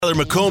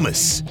Tyler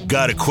McComas.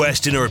 Got a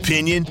question or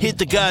opinion? Hit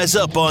the guys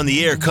up on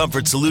the Air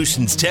Comfort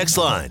Solutions text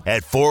line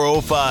at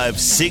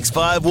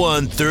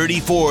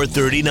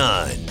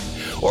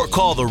 405-651-3439. Or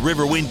call the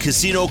Riverwind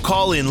Casino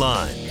call-in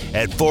line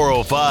at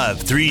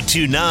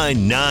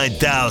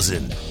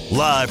 405-329-9000.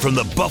 Live from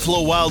the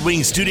Buffalo Wild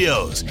Wings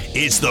studios,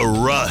 it's The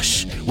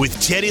Rush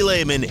with Teddy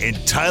Lehman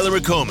and Tyler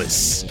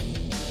McComas.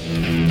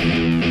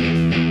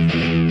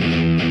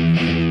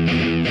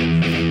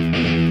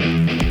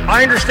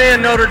 I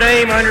understand Notre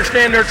Dame, I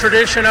understand their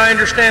tradition, I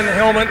understand the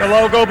helmet and the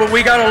logo, but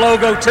we got a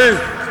logo too.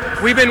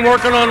 We've been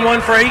working on one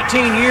for 18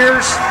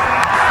 years.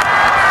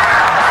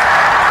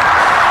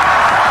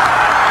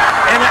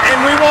 And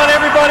we want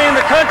everybody in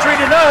the country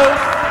to know,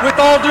 with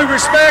all due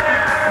respect,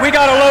 we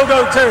got a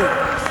logo too.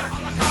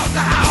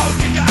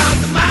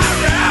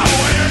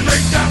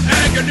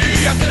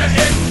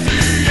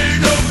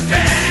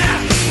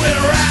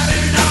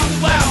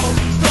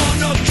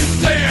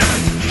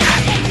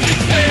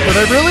 Are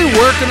they really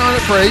working on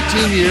it for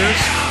 18 years?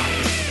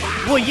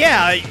 Well,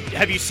 yeah.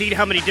 Have you seen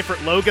how many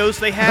different logos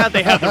they have?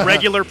 They have the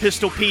regular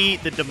Pistol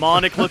Pete, the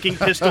demonic-looking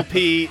Pistol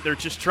Pete. They're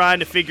just trying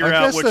to figure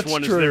out which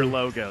one is their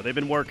logo. They've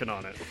been working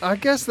on it. I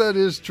guess that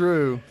is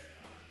true.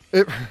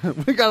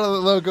 We got a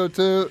logo,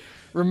 too.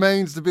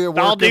 Remains to be a work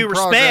in progress. All due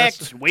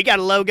respect, we got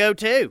a logo,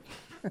 too.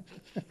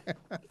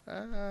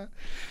 Oh,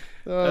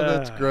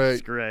 that's great.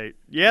 That's great.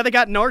 Yeah, they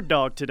got Nard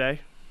Dog today.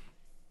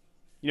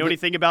 You know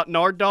anything about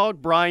Nard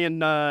Dog? Brian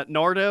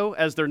Nardo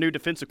as their new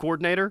defensive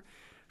coordinator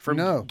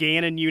from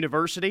Gannon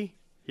University.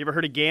 You ever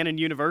heard of Gannon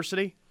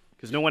University?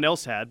 Because no one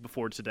else had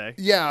before today.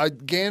 Yeah,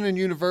 Gannon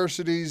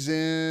University's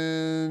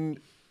in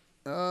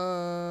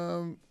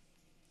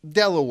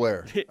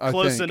Delaware.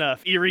 Close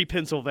enough. Erie,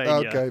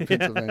 Pennsylvania. Okay,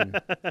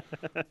 Pennsylvania.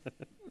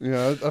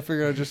 Yeah, I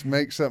figured I'd just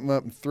make something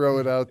up and throw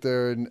it out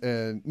there.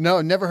 And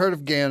no, never heard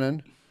of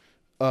Gannon.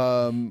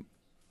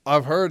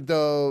 I've heard,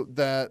 though,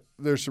 that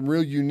there's some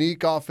real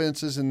unique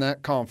offenses in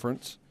that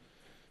conference.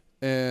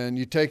 And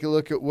you take a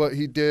look at what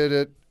he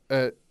did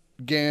at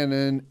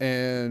Gannon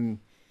and,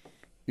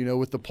 you know,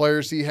 with the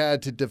players he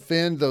had to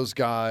defend those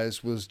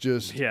guys was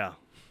just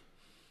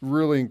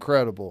really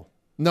incredible.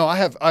 No,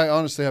 I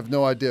honestly have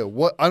no idea.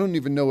 I don't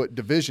even know what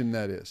division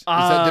that is. Is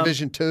that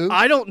Division II?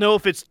 I don't know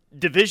if it's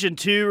Division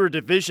II or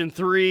Division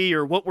III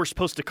or what we're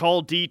supposed to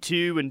call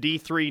D2 and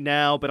D3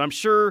 now, but I'm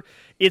sure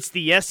it's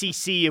the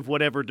SEC of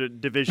whatever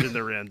division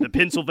they're in, the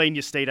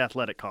Pennsylvania State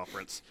Athletic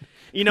Conference.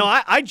 You know,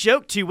 I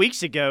joked 2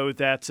 weeks ago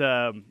that,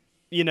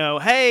 you know,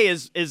 hey,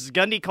 is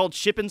Gundy called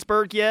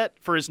Shippensburg yet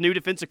for his new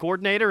defensive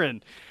coordinator?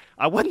 And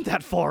I wasn't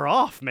that far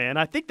off, man.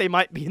 I think they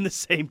might be in the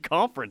same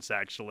conference,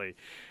 actually,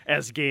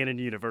 as Gannon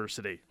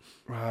University.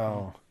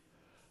 Wow.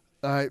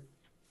 I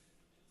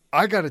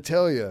got to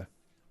tell you,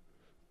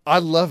 I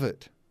love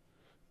it.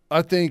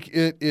 I think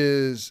it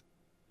is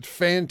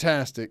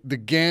fantastic. The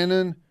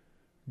Gannon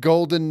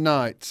Golden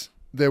Knights,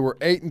 they were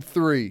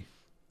 8-3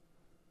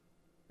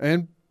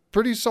 and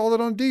pretty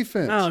solid on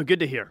defense. Oh,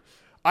 good to hear.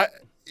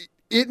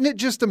 Isn't it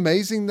just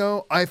amazing,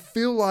 though? I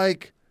feel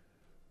like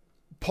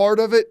part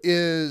of it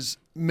is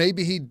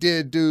maybe he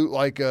did do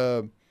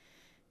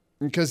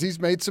because he's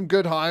made some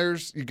good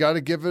hires. You got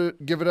to give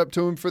it up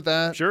to him for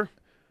that. Sure.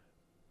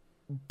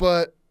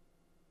 But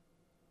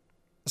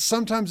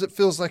sometimes it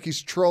feels like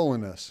he's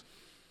trolling us.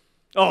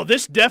 Oh,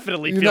 this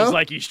definitely feels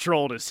like he's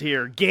trolling us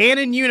here.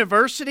 Gannon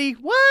University?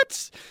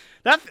 What?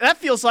 That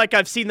feels like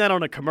I've seen that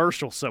on a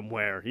commercial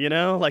somewhere, you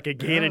know, like a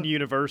Gannon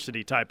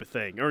University type of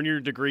thing. Earn your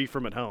degree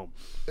from at home.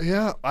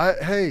 Yeah.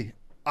 I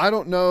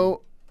don't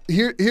know.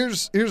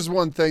 Here's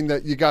one thing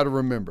that you got to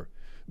remember.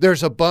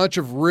 There's a bunch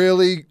of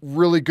really,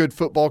 really good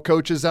football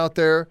coaches out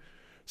there.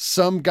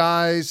 Some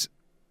guys,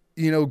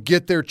 you know,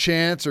 get their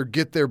chance or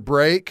get their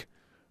break.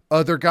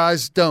 Other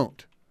guys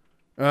don't.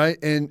 Right?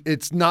 And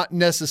it's not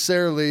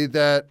necessarily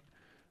that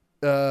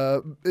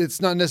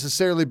it's not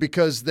necessarily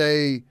because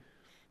they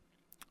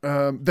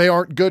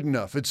aren't good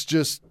enough. It's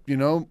just, you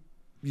know,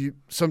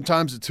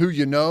 sometimes it's who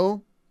you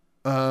know.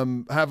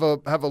 Have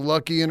a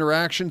lucky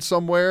interaction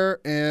somewhere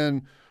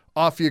and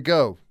off you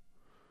go.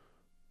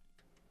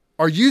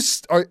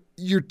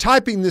 You're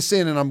typing this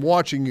in and I'm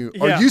watching you.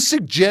 Yeah. Are you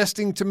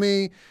suggesting to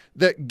me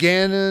that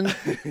Gannon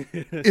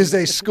is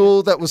a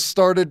school that was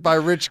started by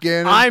Rich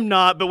Gannon? I'm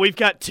not, but we've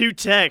got two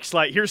texts.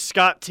 Like, here's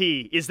Scott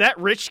T. Is that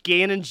Rich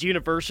Gannon's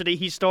university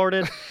he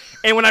started?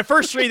 And when I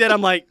first read that,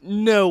 I'm like,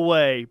 no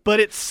way. But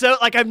it's so,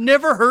 like, I've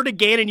never heard of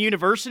Gannon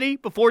University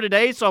before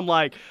today, so I'm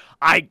like,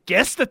 I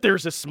guess that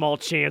there's a small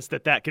chance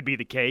that could be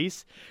the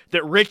case,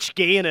 that Rich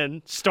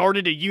Gannon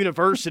started a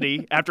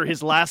university after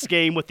his last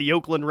game with the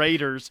Oakland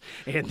Raiders,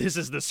 and this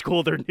is the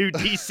school their new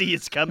DC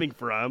is coming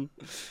from.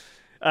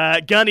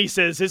 Gunny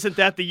says, isn't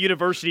that the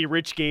university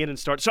Rich Gannon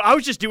started? So I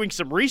was just doing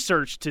some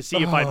research to see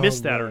if I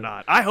missed that or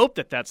not. I hope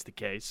that that's the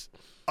case.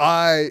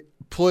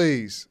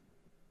 Please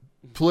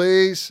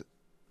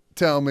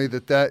tell me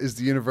that is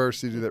the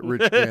university that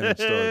Rich Gannon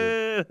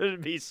started.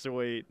 That'd be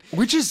sweet.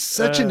 Which is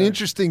such an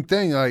interesting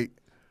thing. Like,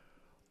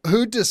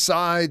 who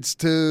decides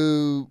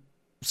to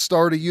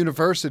start a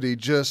university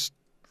just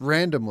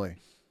randomly?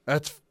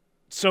 That's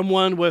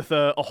Someone with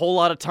a whole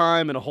lot of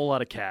time and a whole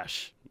lot of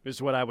cash is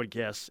what I would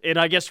guess. And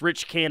I guess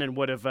Rich Gannon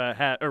would have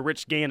had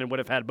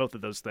both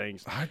of those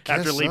things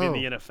after leaving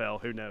the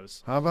NFL. Who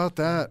knows? How about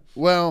that?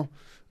 Well,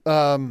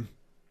 I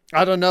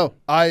don't know.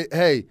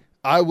 I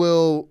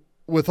will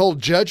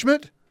withhold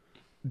judgment.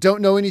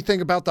 Don't know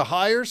anything about the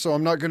hire, so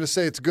I'm not going to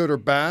say it's good or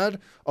bad.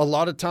 A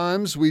lot of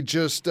times we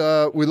just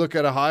we look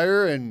at a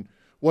hire and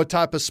what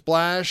type of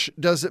splash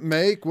does it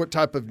make? What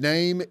type of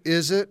name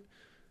is it?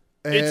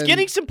 And it's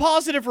getting some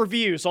positive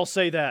reviews, I'll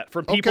say that,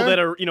 from people that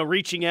are,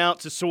 reaching out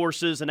to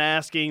sources and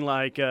asking,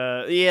 like,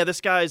 this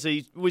guy's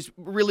was a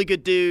really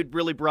good dude,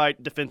 really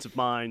bright defensive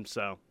mind,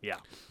 so, yeah.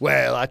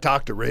 Well, I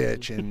talked to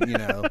Rich, and,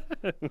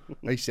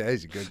 he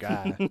says he's a good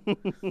guy.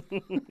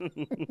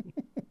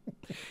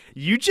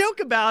 You joke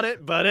about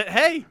it, but,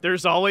 hey,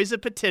 there's always a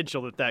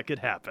potential that could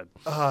happen.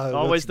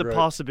 Always the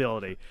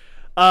possibility.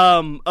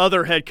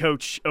 Other head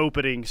coach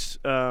openings.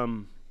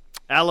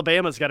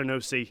 Alabama's got an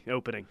OC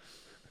opening.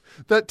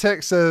 That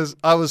text says,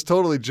 I was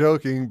totally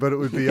joking, but it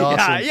would be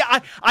awesome. Yeah,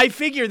 I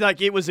figured like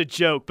it was a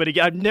joke, but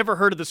I've never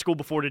heard of the school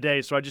before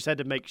today, so I just had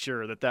to make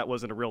sure that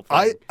wasn't a real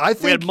thing. I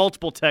think we had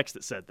multiple texts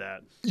that said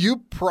that. You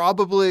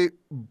probably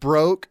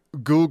broke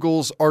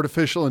Google's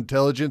artificial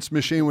intelligence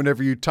machine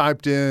whenever you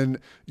typed in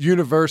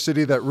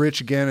university that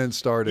Rich Gannon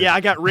started. Yeah, I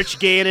got Rich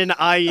Gannon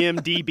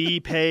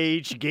IMDb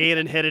page.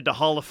 Gannon headed to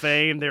Hall of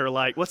Fame. They were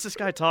like, "What's this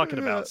guy talking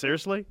about?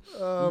 Seriously?"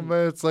 Oh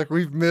man, it's like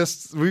we've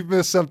missed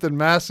something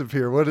massive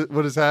here. What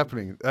is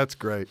happening? That's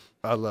great.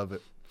 I love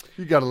it.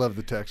 You got to love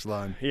the text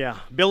line. Yeah,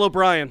 Bill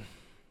O'Brien,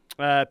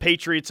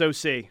 Patriots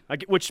OC,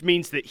 which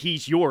means that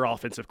he's your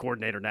offensive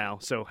coordinator now.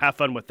 So have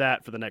fun with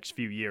that for the next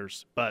few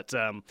years. But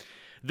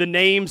the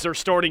names are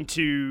starting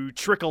to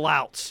trickle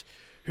out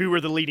who are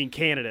the leading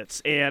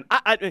candidates. And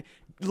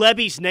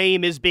Levy's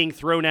name is being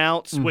thrown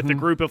out with a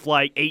group of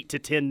like 8 to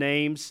 10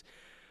 names.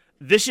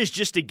 This is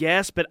just a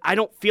guess, but I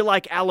don't feel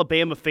like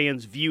Alabama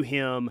fans view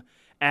him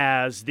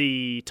as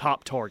the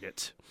top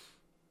target.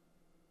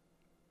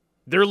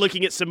 They're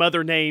looking at some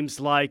other names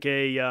like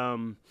a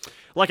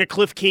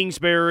Cliff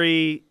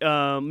Kingsbury,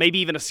 maybe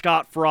even a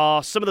Scott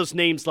Frost, some of those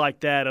names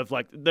like that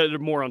that are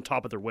more on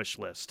top of their wish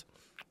list.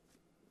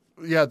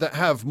 Yeah, that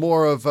have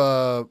more of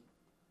a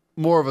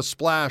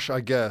splash,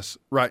 I guess,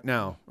 right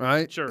now,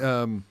 right?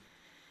 Sure.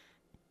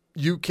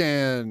 You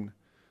can,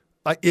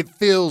 it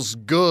feels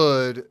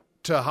good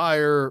to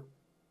hire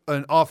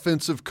an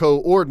offensive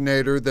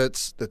coordinator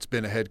that's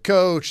been a head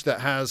coach,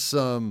 that has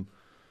some,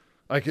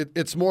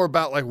 it's more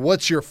about like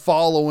what's your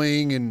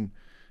following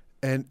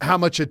and how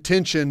much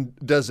attention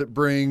does it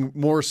bring,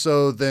 more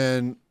so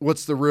than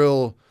what's the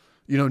real,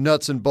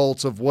 nuts and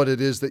bolts of what it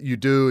is that you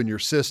do in your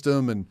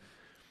system. And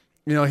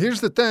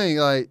here's the thing,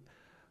 like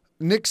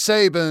Nick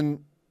Saban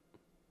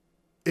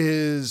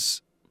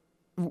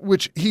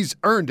which he's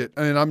earned it.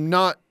 And I'm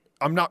not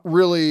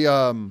really,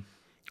 I'm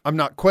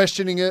not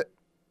questioning it.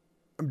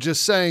 I'm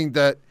just saying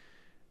that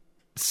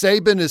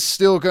Saban is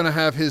still going to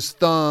have his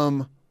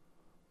thumb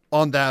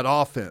on that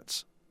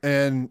offense,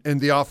 and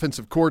the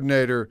offensive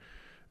coordinator,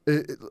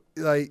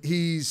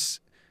 he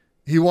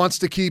wants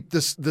to keep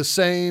the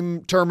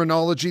same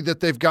terminology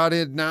that they've got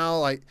in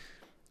now.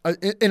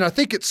 And I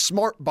think it's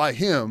smart by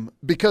him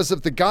because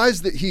of the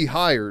guys that he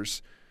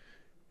hires.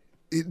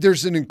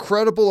 There's an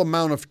incredible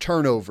amount of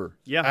turnover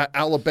at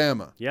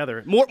Alabama. Yeah,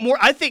 there more.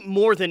 I think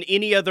more than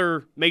any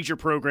other major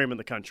program in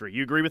the country.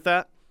 You agree with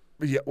that?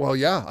 Yeah. Well,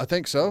 yeah, I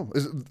think so.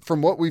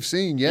 From what we've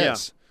seen,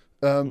 yes.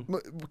 Yeah.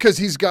 Because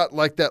he's got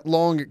like that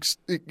long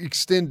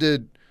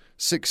extended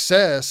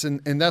success,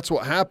 and that's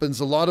what happens.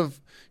 A lot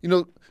of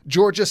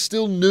Georgia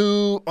still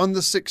new on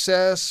the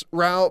success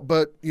route,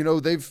 but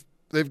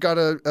they've got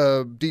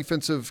a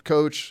defensive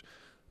coach,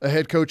 a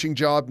head coaching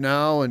job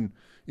now, and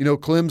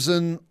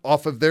Clemson,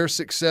 off of their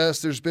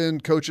success, there's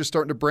been coaches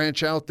starting to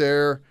branch out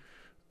there.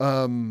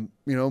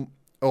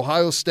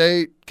 Ohio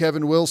State,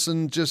 Kevin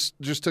Wilson just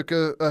took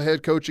a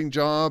head coaching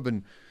job,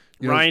 and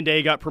Ryan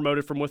Day got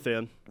promoted from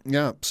within.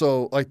 Yeah,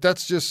 so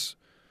that's just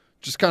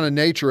kind of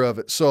nature of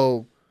it.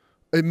 So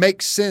it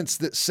makes sense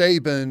that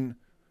Saban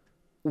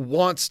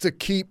wants to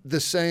keep the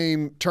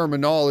same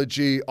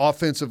terminology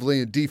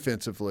offensively and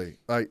defensively.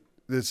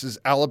 This is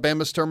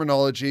Alabama's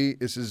terminology.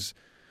 This is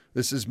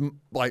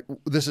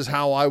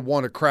how I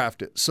want to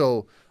craft it.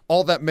 So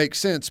all that makes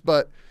sense.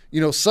 But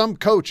some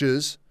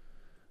coaches,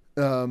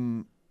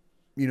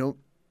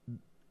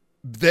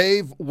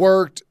 they've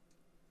worked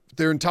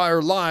their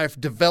entire life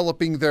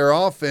developing their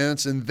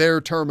offense and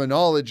their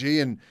terminology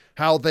and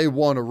how they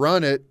want to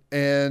run it.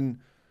 And,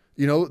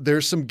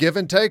 there's some give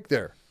and take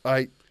there.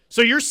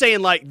 So you're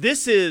saying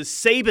this is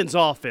Saban's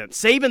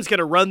offense. Saban's going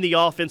to run the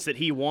offense that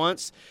he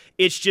wants.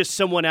 It's just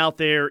someone out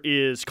there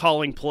is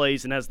calling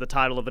plays and has the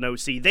title of an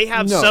OC. They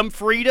have some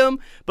freedom,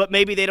 but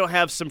maybe they don't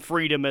have some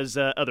freedom as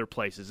other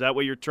places. Is that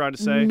what you're trying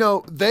to say?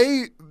 No,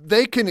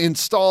 they can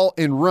install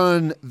and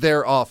run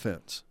their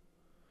offense,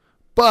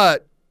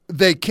 but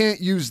they can't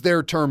use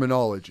their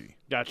terminology.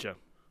 Gotcha.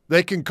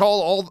 They can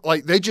call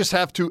they just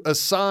have to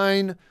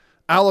assign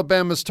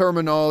Alabama's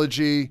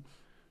terminology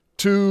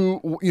to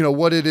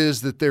what it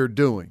is that they're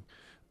doing.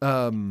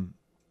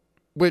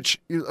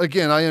 which,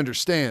 again, I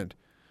understand.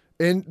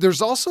 And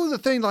there's also the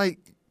thing, like,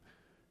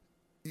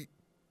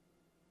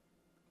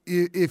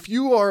 if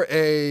you're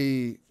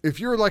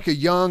like a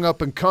young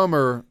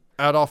up-and-comer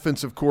at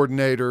offensive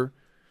coordinator,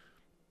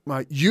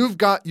 you've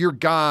got your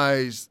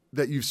guys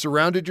that you've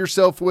surrounded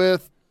yourself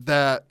with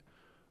that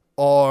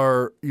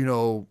are,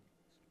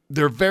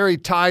 they're very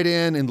tied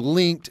in and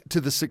linked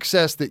to the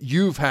success that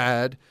you've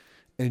had,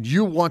 and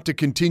you want to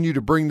continue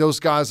to bring those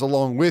guys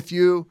along with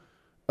you,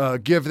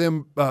 give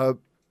them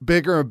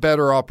bigger and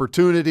better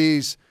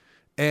opportunities,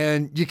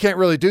 and you can't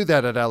really do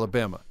that at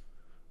Alabama.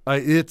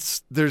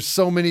 There's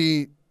so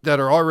many that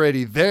are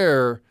already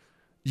there.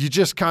 You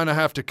just kind of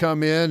have to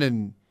come in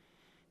and,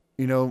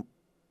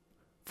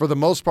 for the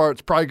most part,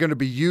 it's probably going to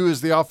be you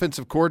as the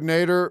offensive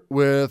coordinator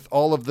with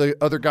all of the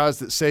other guys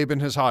that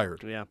Saban has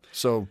hired. Yeah.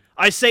 So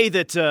I say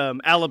that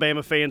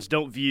Alabama fans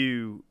don't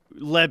view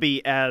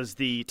Lebby as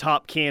the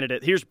top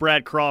candidate. Here's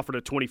Brad Crawford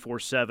of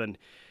 24/7.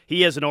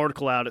 He has an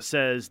article out. It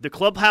says, the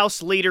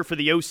clubhouse leader for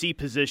the OC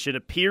position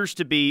appears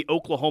to be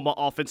Oklahoma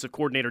offensive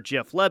coordinator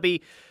Jeff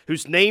Lebby,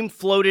 whose name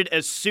floated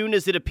as soon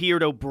as it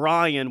appeared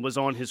O'Brien was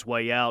on his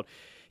way out.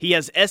 He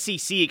has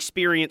SEC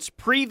experience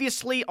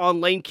previously on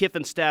Lane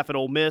Kiffin's staff at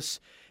Ole Miss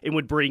and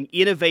would bring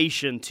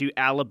innovation to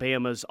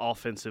Alabama's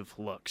offensive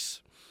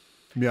looks.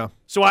 Yeah.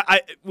 So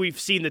we've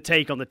seen the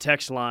take on the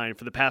text line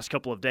for the past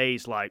couple of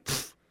days, like,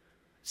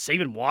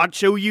 Saban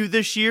watch OU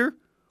this year?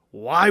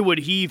 Why would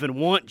he even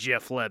want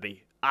Jeff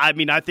Lebby? I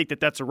mean, I think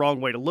that's a wrong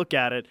way to look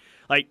at it.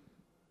 Like,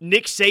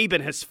 Nick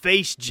Saban has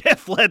faced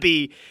Jeff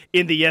Lebby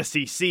in the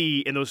SEC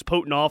in those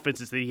potent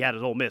offenses that he had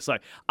at Ole Miss.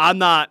 Like, I'm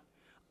not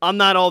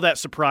all that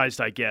surprised,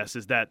 I guess,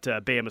 is that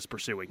Bama's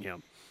pursuing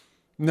him.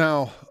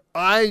 Now,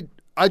 I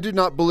do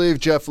not believe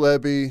Jeff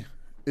Lebby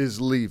is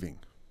leaving.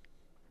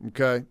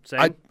 Okay?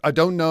 Same. I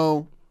don't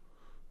know.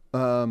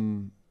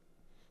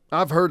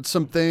 I've heard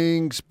some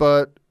things,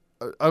 but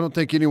I don't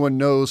think anyone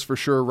knows for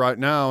sure right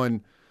now,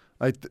 and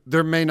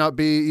there may not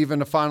be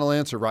even a final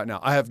answer right now.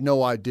 I have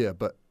no idea,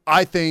 but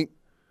I think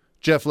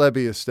Jeff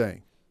Lebby is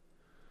staying.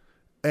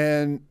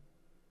 And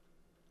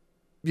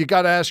you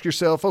got to ask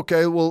yourself,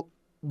 okay, well,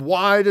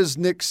 why does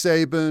Nick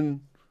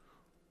Saban,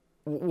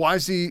 why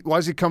is he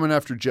coming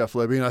after Jeff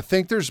Lebby? And I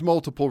think there's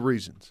multiple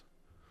reasons.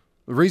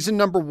 Reason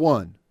number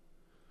one,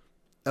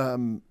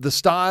 the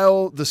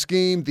style, the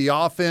scheme, the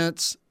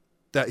offense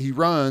that he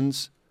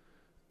runs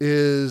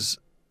is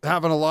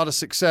having a lot of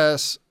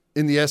success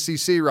in the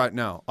SEC right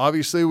now.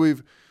 Obviously,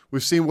 we've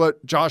seen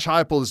what Josh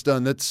Heupel has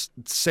done. That's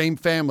same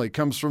family,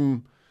 comes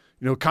from,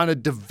 kind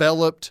of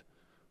developed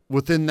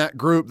within that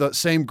group, that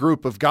same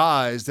group of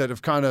guys that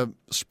have kind of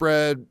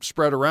spread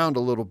around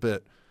a little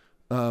bit.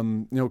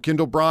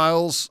 Kendall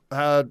Briles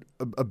had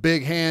a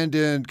big hand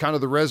in kind of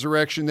the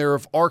resurrection there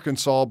of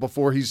Arkansas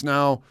before he's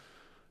now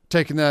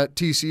taken that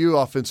TCU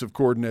offensive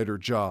coordinator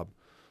job.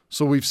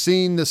 So we've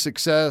seen the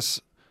success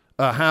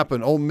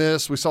happen. Ole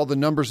Miss, we saw the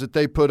numbers that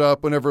they put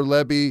up whenever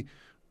Lebby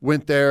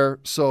went there.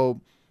 So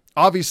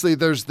obviously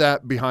there's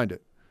that behind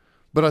it.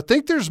 But I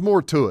think there's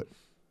more to it.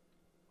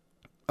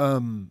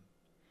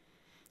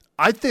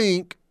 I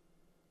think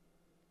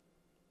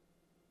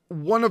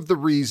one of the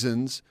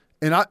reasons,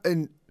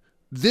 and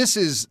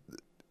this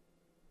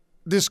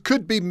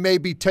could be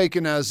maybe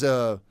taken as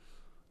a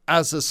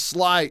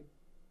slight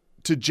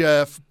to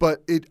Jeff,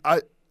 but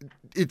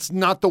it's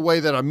not the way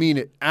that I mean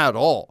it at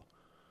all.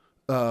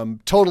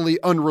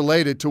 Totally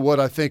unrelated to what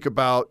I think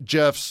about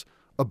Jeff's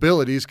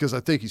abilities, because I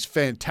think he's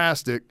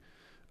fantastic.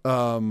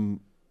 Right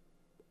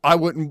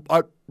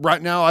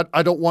now,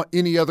 I don't want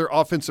any other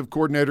offensive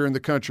coordinator in the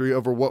country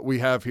over what we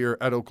have here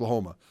at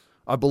Oklahoma.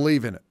 I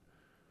believe in it.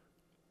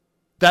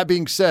 That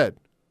being said,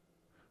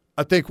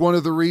 I think one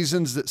of the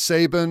reasons that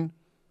Saban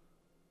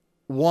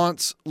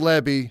wants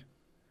Lebby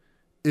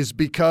is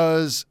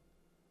because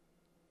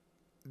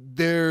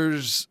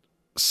there's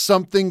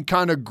something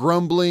kind of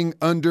grumbling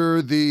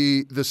under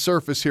the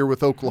surface here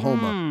with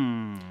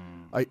Oklahoma.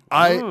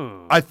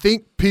 I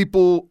think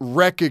people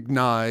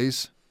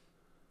recognize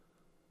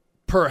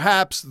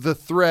perhaps the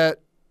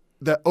threat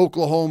that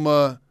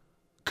Oklahoma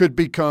could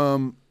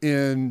become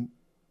in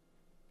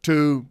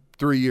 2-3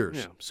 years.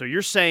 Yeah. So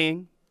you're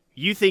saying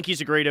you think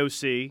he's a great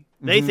OC,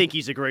 they think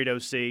he's a great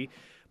OC,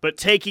 but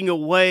taking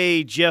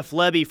away Jeff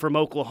Lebby from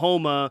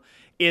Oklahoma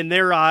in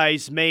their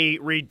eyes may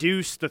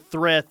reduce the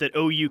threat that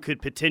OU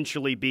could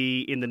potentially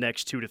be in the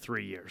next 2 to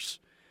 3 years.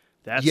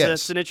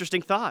 That's an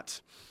interesting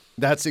thought.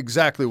 That's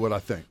exactly what I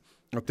think.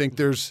 I think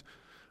there's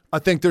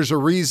a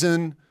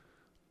reason.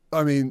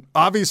 I mean,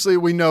 obviously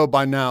we know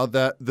by now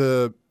that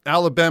the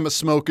Alabama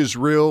smoke is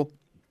real.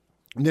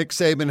 Nick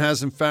Saban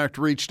has, in fact,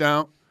 reached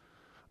out.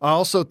 I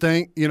also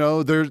think,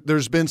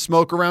 there's been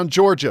smoke around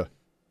Georgia,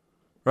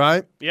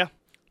 right? Yeah.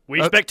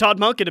 We expect Todd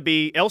Monken to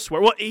be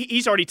elsewhere. Well,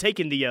 he's already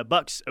taken the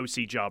Bucks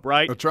OC job,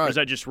 right? That's right. Or is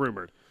that just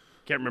rumored?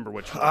 Can't remember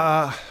which one.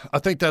 I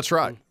think that's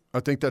right.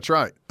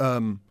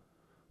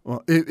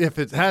 Well, if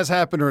it has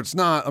happened or it's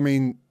not, I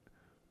mean,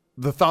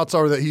 the thoughts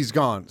are that he's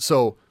gone.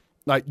 So,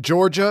 like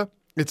Georgia,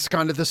 it's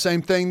kind of the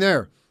same thing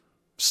there,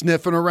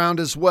 sniffing around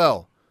as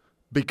well.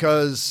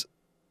 because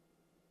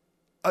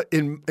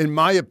in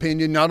my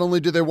opinion, not only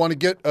do they want to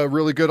get a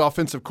really good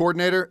offensive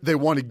coordinator, they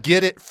want to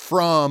get it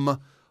from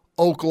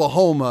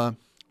Oklahoma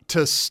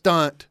to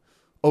stunt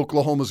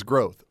Oklahoma's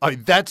growth.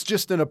 That's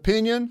just an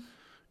opinion.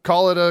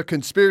 Call it a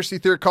conspiracy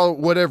theory, call it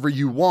whatever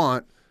you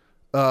want.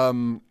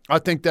 I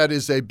think that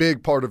is a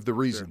big part of the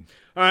reason. Sure.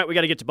 All right, we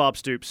got to get to Bob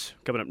Stoops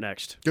coming up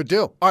next. Good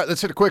deal. All right,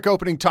 let's hit a quick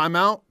opening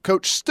timeout.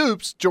 Coach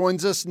Stoops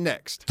joins us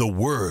next. The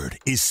word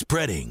is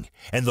spreading,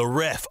 and the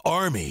ref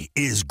army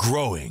is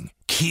growing.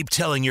 Keep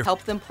telling your...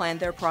 Help them plan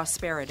their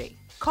prosperity.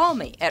 Call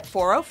me at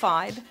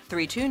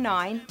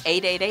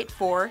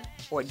 405-329-8884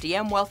 or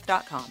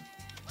dmwealth.com.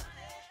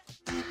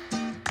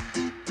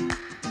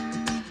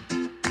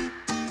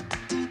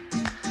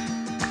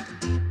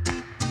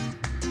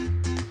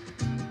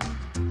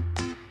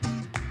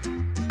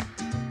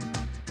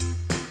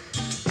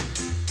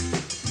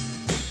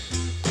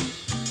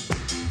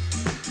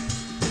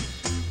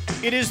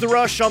 It is The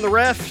Rush on the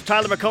Ref.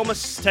 Tyler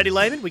McComas, Teddy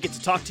Lehman. We get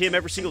to talk to him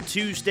every single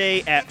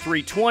Tuesday at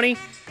 3:20.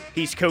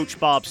 He's Coach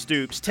Bob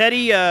Stoops.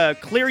 Teddy,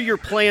 clear your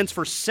plans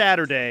for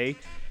Saturday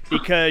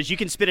because you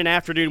can spend an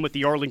afternoon with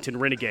the Arlington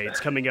Renegades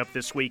coming up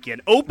this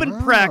weekend.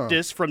 Open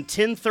practice from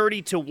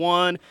 10:30 to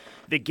 1.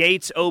 The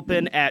gates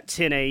open at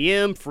 10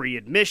 a.m., free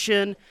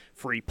admission,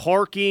 free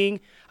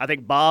parking. I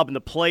think Bob and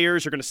the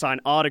players are going to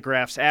sign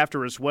autographs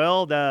after as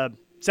well. The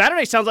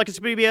Saturday sounds like it's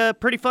going to be a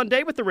pretty fun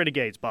day with the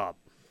Renegades, Bob.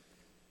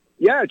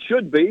 Yeah, it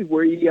should be.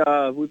 We've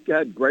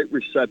had great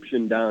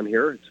reception down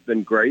here. It's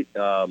been great,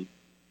 but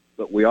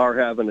we are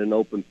having an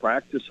open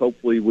practice.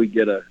 Hopefully we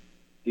get a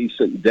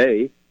decent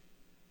day.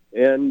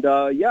 And,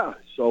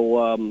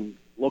 so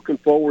looking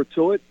forward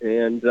to it,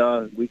 and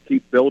we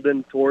keep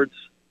building towards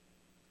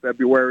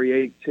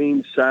February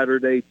 18th,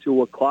 Saturday,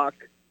 2 o'clock.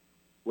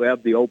 We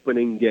have the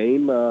opening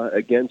game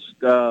against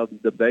the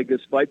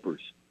Vegas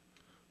Vipers.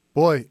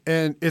 Boy,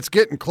 and it's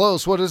getting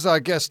close. What is, I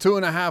guess,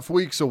 2.5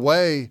 weeks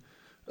away.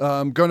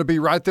 Going to be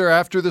right there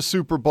after the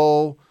Super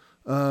Bowl,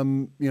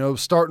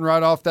 starting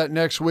right off that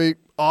next week.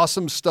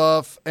 Awesome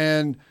stuff.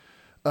 And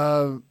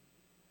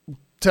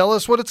tell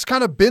us what it's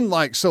kind of been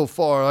like so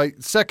far. Like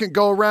second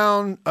go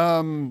around,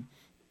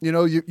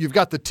 you've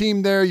got the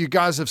team there. You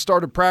guys have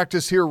started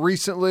practice here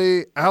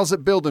recently. How's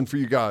it building for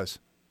you guys?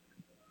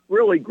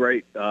 Really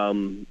great. They're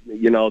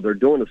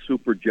doing a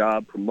super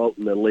job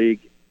promoting the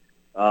league.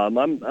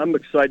 I'm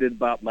excited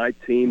about my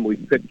team. We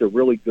picked a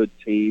really good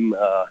team.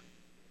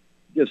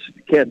 Just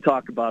can't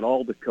talk about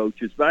all the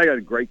coaches, but I got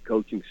a great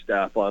coaching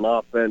staff on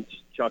offense.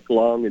 Chuck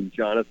Long and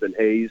Jonathan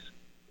Hayes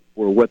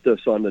were with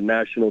us on the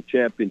national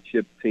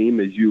championship team,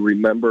 as you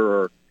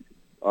remember,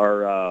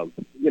 are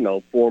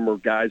former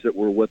guys that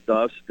were with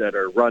us that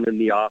are running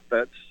the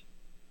offense.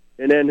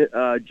 And then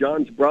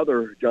John's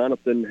brother,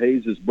 Jonathan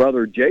Hayes'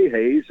 brother, Jay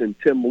Hayes, and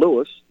Tim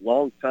Lewis,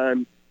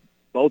 longtime,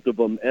 both of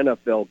them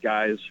NFL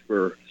guys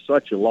for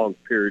such a long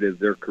period of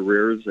their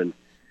careers, and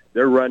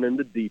they're running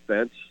the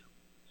defense.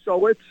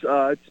 So it's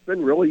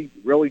been really,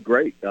 really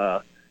great.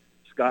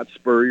 Scott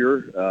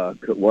Spurrier,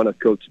 one of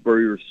Coach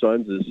Spurrier's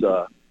sons, is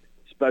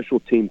special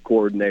team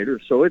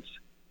coordinator. So it's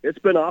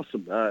been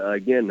awesome. I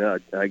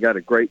got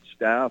a great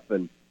staff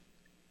and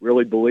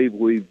really believe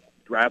we've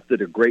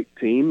drafted a great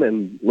team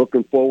and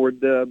looking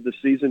forward to the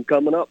season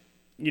coming up.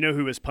 You know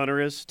who his punter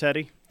is,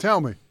 Teddy?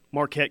 Tell me.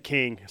 Marquette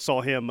King.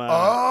 Saw him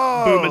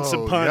booming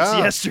some punts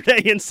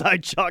yesterday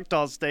inside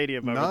Choctaw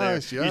Stadium over there. Yeah.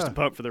 He used to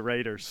punt for the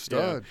Raiders.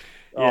 Stud.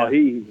 Yeah. Oh,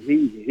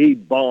 he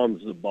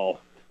bombs the ball.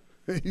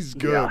 He's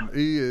good. Yeah.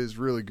 He is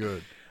really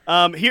good.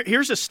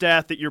 Here's a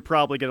stat that you're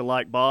probably going to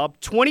like,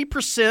 Bob.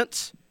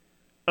 20%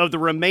 of the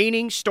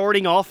remaining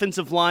starting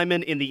offensive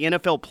linemen in the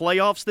NFL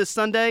playoffs this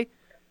Sunday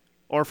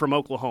are from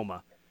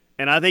Oklahoma.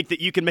 And I think that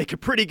you can make a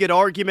pretty good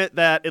argument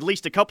that at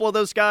least a couple of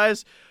those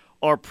guys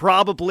are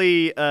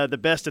probably the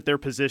best at their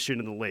position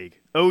in the league.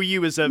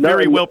 OU is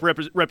very well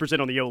represented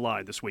on the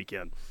O-line this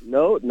weekend.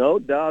 No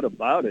doubt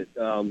about it.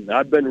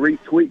 I've been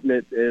retweeting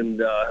it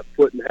and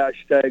putting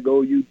hashtag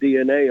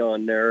OUDNA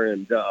on there.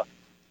 And,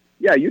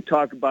 you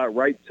talk about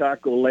right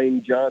tackle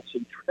Lane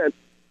Johnson,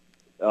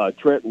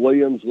 Trent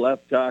Williams,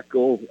 left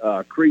tackle,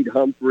 Creed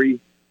Humphrey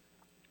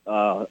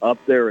up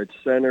there at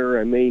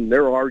center. I mean,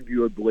 they're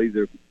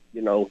arguably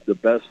the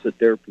best at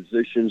their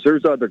positions.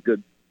 There's other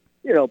good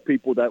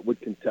people that would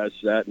contest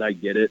that, and I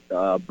get it.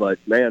 But,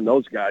 man,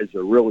 those guys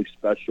are really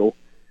special.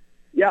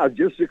 Yeah,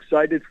 just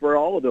excited for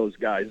all of those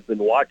guys. Been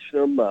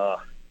watching them.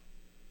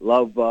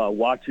 Love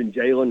watching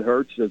Jalen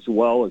Hurts as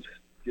well. It's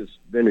just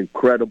been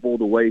incredible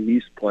the way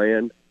he's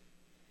playing.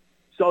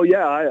 So,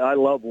 yeah, I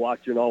love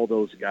watching all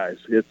those guys.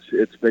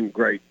 It's been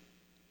great.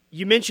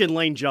 You mentioned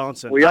Lane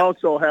Johnson. We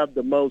also have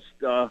the most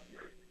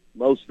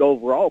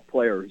overall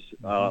players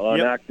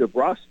on active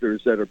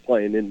rosters that are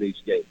playing in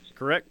these games.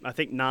 Correct. I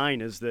think 9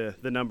 is the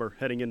number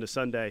heading into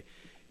Sunday.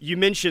 You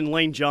mentioned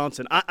Lane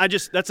Johnson.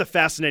 That's a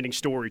fascinating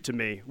story to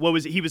me.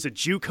 He was a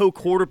JUCO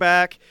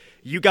quarterback.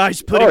 You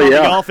guys put him on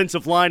the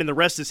offensive line, and the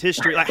rest is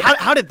history. Like,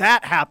 how did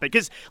that happen?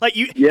 Because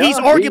he's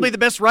arguably the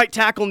best right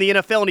tackle in the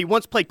NFL, and he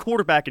once played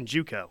quarterback in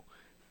JUCO.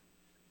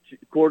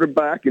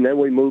 Quarterback, and then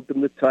we moved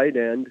him to tight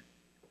end.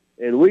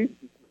 And we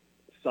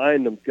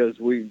signed him because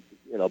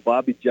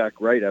Bobby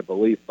Jack Wright, I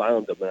believe,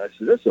 found him. And I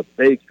said, this is a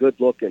big,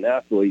 good-looking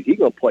athlete. He's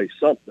going to play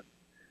something.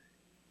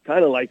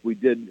 Kind of like we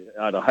did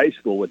out of high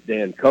school with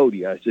Dan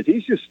Cody. I said,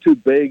 he's just too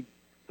big,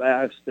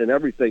 fast, and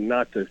everything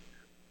not to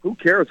 – who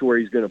cares where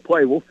he's going to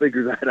play? We'll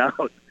figure that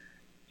out.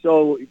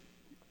 So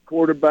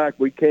quarterback,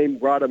 we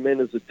brought him in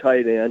as a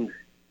tight end.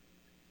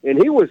 And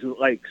he was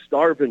like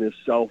starving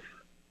himself,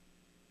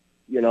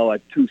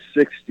 at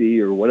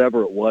 260 or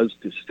whatever it was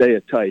to stay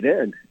a tight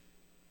end.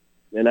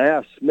 And I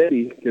asked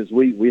Smitty, because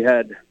we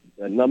had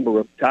a number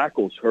of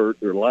tackles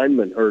hurt or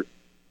linemen hurt.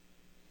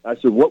 I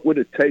said, what would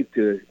it take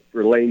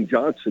for Lane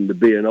Johnson to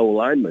be an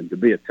O-lineman, to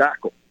be a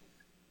tackle?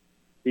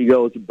 He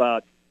goes,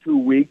 about 2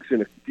 weeks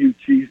and a few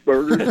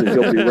cheeseburgers, and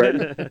he'll be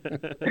ready.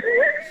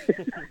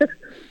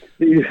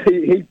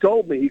 He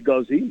told me, he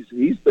goes,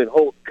 he's been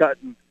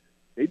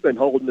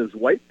holding his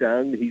weight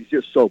down. He's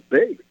just so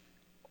big.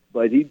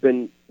 But he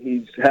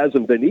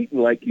hasn't been eating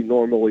like he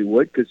normally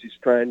would because he's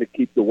trying to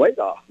keep the weight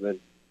off. And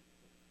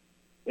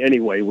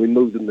anyway, we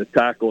moved him to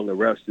tackle, and the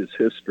rest is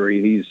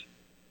history.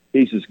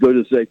 He's as good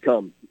as they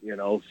come,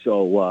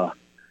 So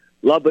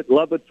love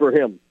it for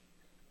him.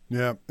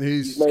 Yeah,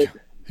 he's made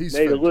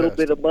fantastic. A little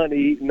bit of money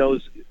eating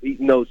those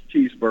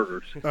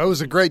cheeseburgers. That was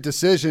a great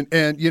decision,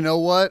 and you know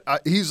what?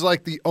 He's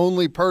like the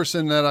only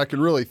person that I can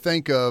really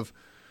think of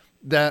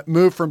that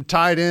moved from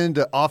tight end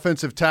to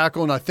offensive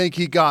tackle, and I think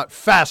he got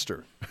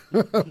faster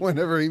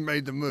whenever he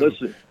made the move.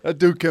 Listen, that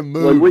dude can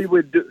move. When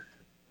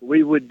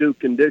we would do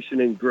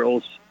conditioning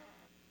drills,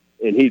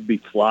 and he'd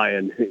be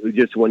flying. It was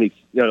just when he,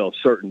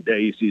 certain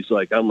days, he's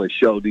like, I'm going to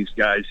show these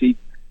guys. He'd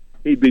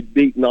be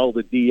beating all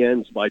the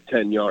DNs by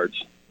 10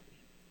 yards.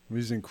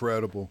 He's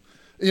incredible.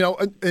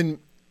 And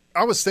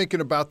I was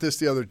thinking about this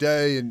the other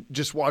day and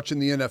just watching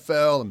the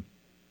NFL, and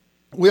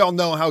we all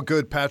know how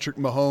good Patrick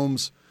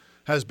Mahomes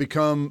has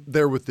become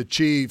there with the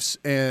Chiefs.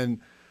 And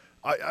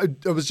I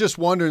was just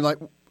wondering, like,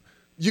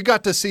 you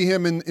got to see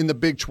him in the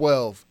Big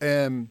 12,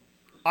 and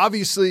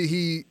obviously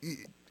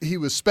he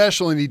was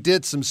special and he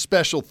did some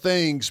special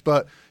things.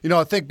 But,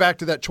 I think back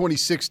to that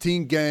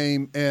 2016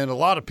 game, and a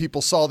lot of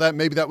people saw that.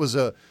 Maybe that was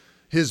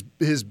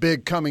his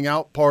big coming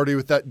out party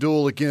with that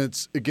duel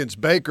against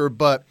Baker.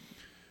 But,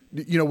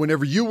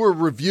 whenever you were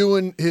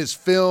reviewing his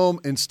film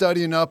and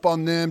studying up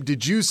on them,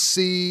 did you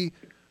see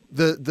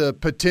the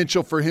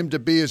potential for him to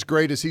be as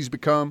great as he's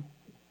become?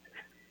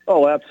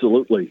 Oh,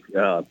 absolutely.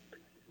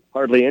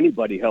 Hardly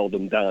anybody held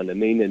him down. I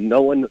mean, and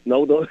no one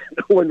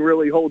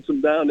really holds him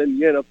down in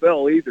the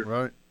NFL either.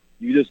 Right.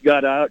 You just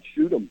got to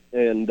outshoot him.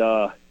 And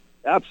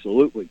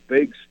absolutely,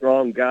 big,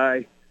 strong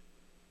guy,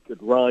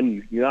 could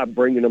run. You're not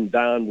bringing him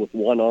down with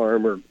one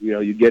arm, or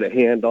you get a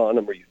hand on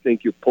him, or you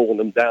think you're pulling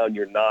him down.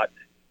 You're not.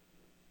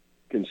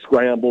 Can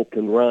scramble,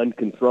 can run,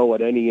 can throw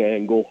at any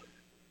angle.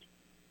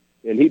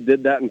 And he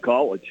did that in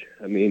college.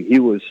 I mean, he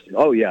was,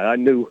 I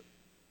knew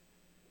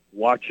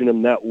watching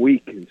him that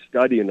week and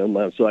studying him,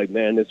 I was like,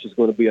 man, this is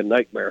going to be a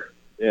nightmare.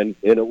 And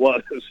it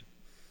was.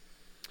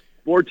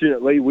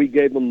 Fortunately, we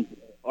gave him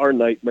our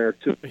nightmare,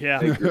 too.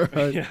 Yeah,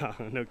 yeah,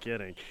 no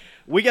kidding.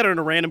 We got in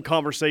a random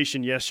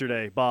conversation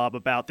yesterday, Bob,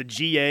 about the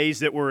GAs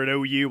that were at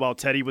OU while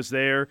Teddy was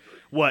there.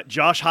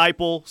 Josh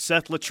Heupel,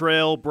 Seth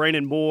Littrell,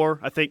 Brandon Moore,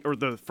 I think, are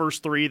the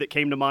first three that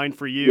came to mind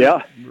for you.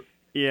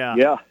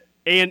 Yeah.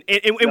 And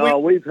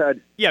we've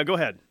had go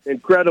ahead.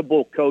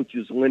 Incredible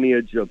coaches,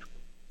 lineage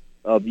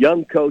of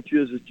young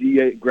coaches,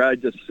 GA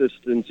grad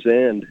assistants,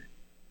 and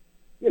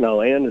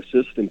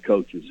assistant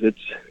coaches.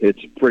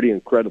 It's pretty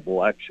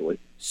incredible, actually.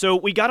 So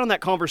we got on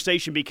that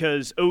conversation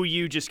because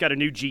OU just got a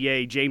new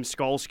GA, James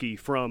Skalski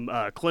from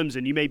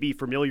Clemson. You may be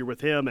familiar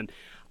with him, and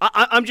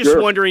I'm just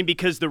wondering,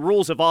 because the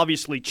rules have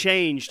obviously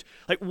changed,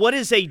 like, what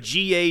is a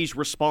GA's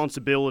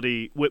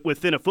responsibility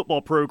within a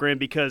football program?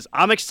 Because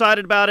I'm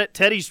excited about it,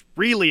 Teddy's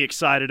really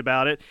excited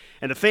about it,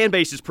 and the fan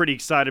base is pretty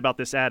excited about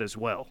this ad as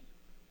well.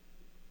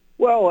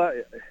 Well,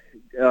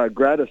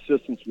 grad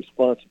assistants'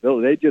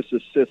 responsibility, they just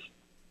assist.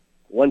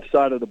 One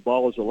side of the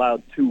ball is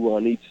allowed two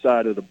on each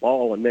side of the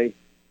ball, and they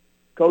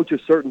coach a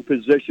certain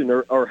position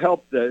or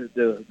help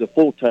the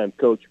full-time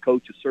coach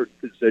a certain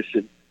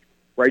position,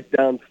 write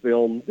down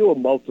film, do a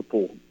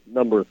multiple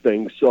number of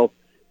things. So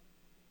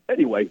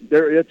anyway,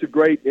 it's a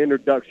great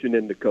introduction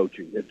into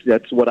coaching.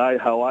 That's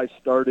how I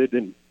started,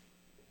 and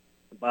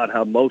about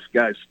how most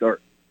guys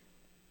start.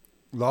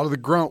 A lot of the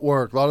grunt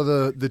work, a lot of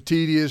the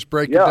tedious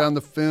breaking down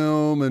the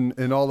film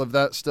and all of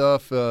that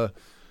stuff.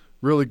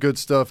 Really good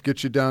stuff.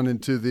 Get you down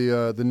into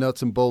the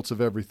nuts and bolts of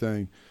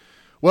everything.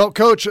 Well,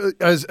 Coach,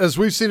 as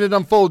we've seen it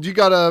unfold, you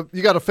got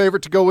a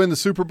favorite to go win the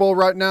Super Bowl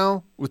right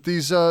now with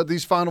these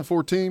Final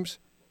Four teams?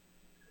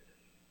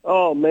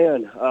 Oh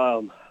man,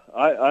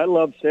 I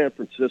love San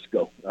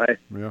Francisco.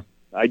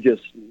 I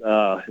just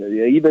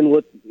even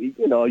with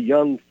a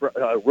young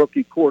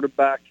rookie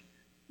quarterback,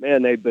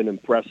 man, they've been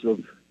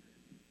impressive.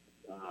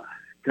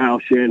 Kyle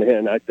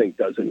Shanahan, I think,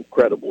 does an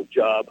incredible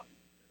job.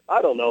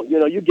 I don't know.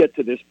 You get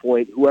to this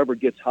point, whoever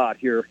gets hot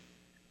here,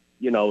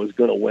 is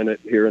going to win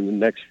it here in the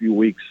next few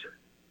weeks.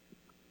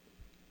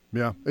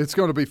 Yeah, it's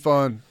going to be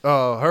fun.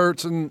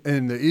 Hurts and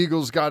the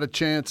Eagles got a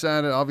chance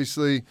at it.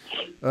 Obviously,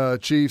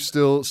 Chiefs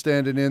still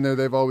standing in there.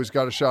 They've always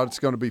got a shot. It's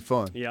going to be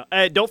fun. Yeah.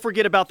 Don't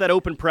forget about that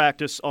open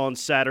practice on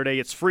Saturday.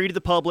 It's free to the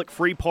public,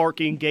 free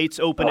parking. Gates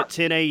open at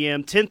 10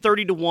 a.m.,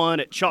 10:30 to 1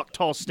 at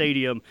Choctaw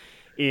Stadium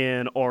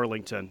in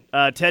Arlington.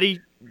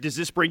 Teddy, does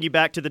this bring you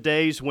back to the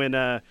days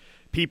when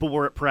people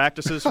were at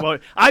practices? Well,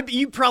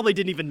 you probably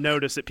didn't even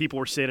notice that people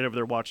were standing over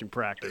there watching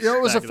practice.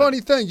 It was a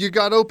funny thing. You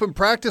got open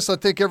practice. I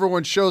think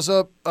everyone shows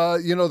up,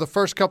 the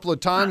first couple of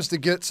times to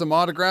get some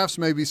autographs,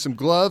 maybe some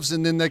gloves,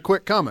 and then they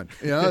quit coming.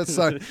 It's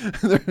like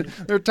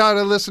they're tired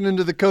of listening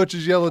to the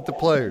coaches yell at the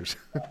players.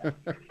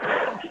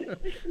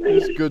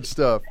 It's good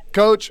stuff.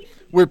 Coach,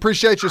 we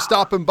appreciate you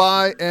stopping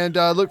by, and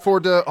look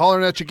forward to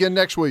hollering at you again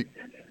next week.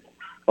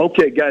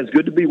 Okay, guys,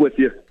 good to be with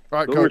you. All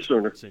right, Go Coach.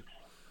 Sooner.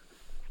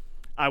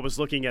 I was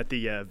looking at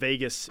the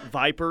Vegas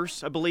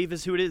Vipers, I believe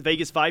is who it is.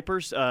 Vegas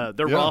Vipers,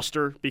 their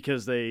roster,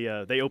 because they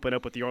open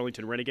up with the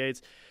Arlington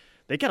Renegades.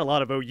 They got a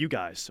lot of OU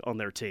guys on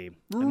their team.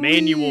 Really?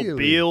 Emmanuel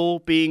Beal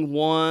being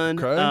one.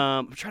 Okay.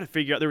 I'm trying to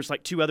figure out. There was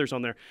like two others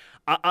on there.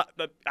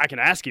 I can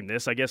ask him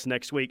this, I guess,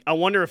 next week. I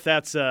wonder if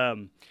that's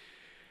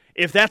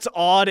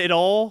odd at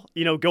all,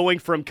 going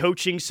from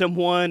coaching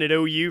someone at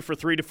OU for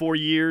 3 to 4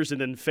 years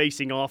and then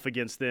facing off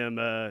against them,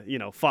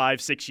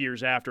 5-6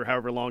 years after,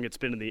 however long it's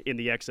been in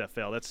the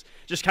XFL. That's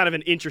just kind of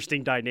an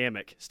interesting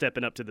dynamic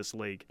stepping up to this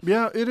league.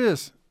 Yeah, it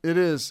is. It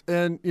is.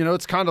 And,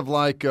 it's kind of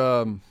like,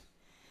 the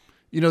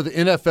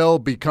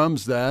NFL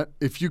becomes that.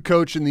 If you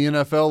coach in the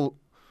NFL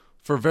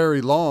for very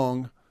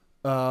long,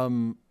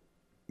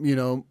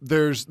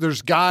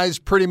 there's guys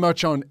pretty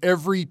much on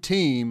every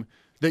team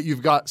that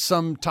you've got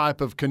some type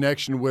of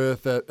connection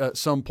with at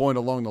some point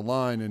along the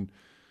line. And,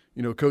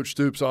 Coach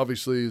Stoops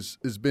obviously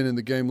has been in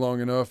the game long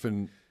enough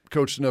and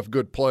coached enough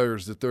good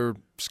players that they're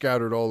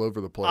scattered all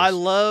over the place. I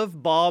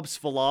love Bob's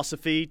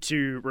philosophy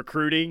to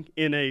recruiting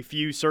in a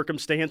few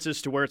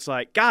circumstances to where it's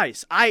like,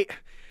 guys,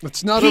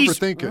 let's not he's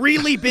overthink it.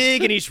 Really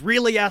big and he's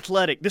really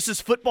athletic. This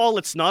is football.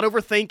 Let's not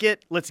overthink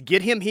it. Let's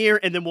get him here,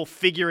 and then we'll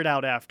figure it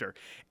out after.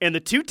 And the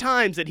 2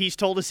 times that he's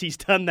told us he's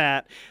done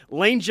that,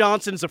 Lane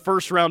Johnson's a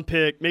first-round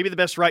pick, maybe the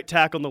best right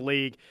tackle in the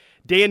league.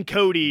 Dan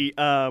Cody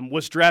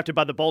was drafted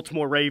by the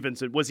Baltimore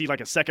Ravens. Was he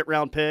like a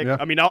second-round pick? Yeah.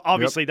 I mean,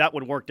 obviously that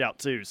one worked out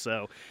too.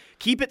 So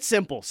keep it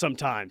simple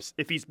sometimes.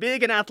 If he's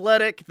big and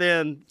athletic,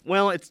 then,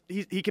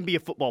 he can be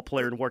a football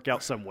player and work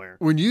out somewhere.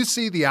 When you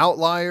see the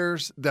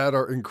outliers that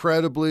are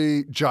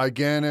incredibly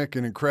gigantic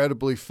and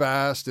incredibly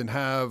fast and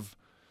have,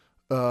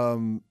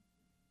 the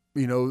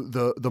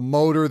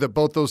motor that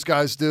both those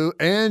guys do,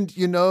 and,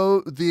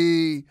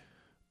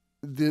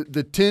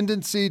 the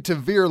tendency to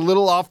veer a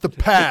little off the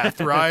path,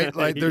 right?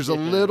 Like there's a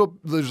little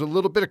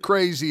bit of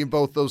crazy in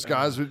both those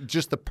guys,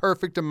 just the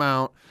perfect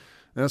amount.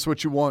 And that's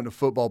what you want in a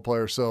football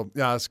player. So,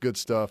 yeah, that's good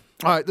stuff.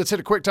 All right, let's hit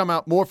a quick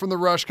timeout. More from The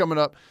Rush coming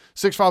up.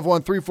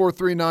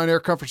 651-3439 Air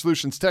Comfort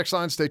Solutions text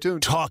line. Stay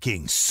tuned.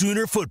 Talking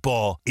Sooner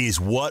football is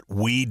what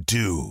we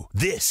do.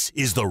 This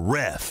is The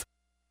Ref.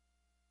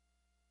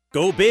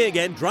 Go big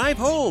and drive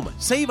home.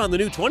 Save on the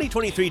new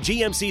 2023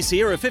 GMC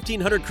Sierra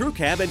 1500 Crew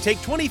Cab and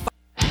take 25.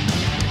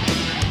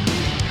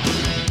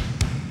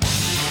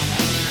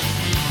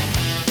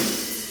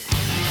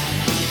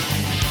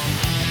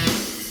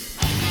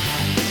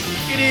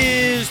 It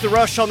is The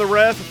Rush on The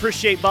Ref.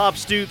 Appreciate Bob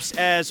Stoops,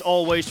 as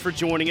always, for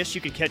joining us.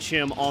 You can catch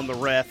him on The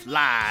Ref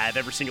live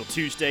every single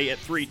Tuesday at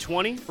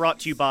 3:20, brought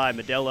to you by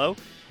Modelo.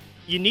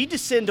 You need to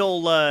send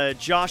old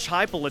Josh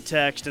Heupel a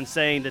text and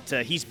saying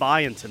that he's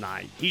buying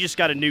tonight. He just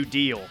got a new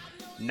deal.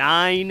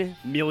 $9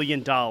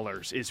 million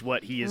is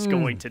what he is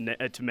going to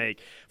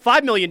make.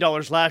 $5 million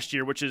last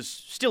year, which is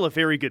still a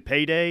very good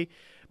payday,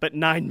 but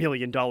 $9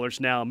 million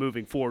now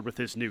moving forward with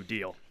his new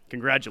deal.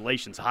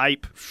 Congratulations,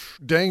 Hype.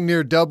 Dang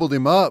near doubled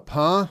him up,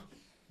 huh?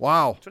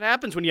 Wow. That's what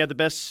happens when you have the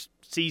best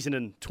season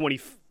in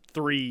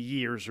 23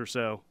 years or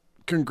so.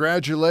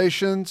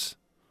 Congratulations.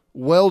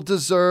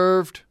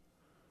 Well-deserved.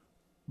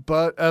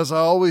 But as I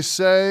always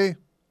say,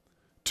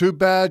 too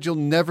bad you'll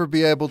never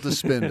be able to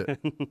spend it.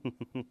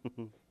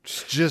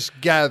 It's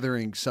just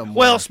gathering somewhere.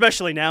 Well,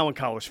 especially now in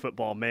college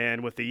football,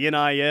 man, with the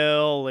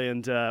NIL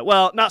and,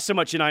 not so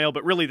much NIL,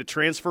 but really the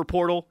transfer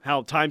portal,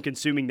 how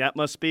time-consuming that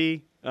must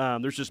be.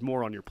 There's just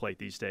more on your plate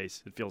these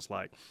days, it feels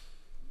like.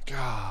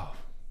 God,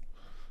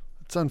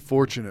 it's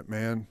unfortunate,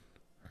 man.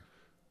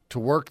 To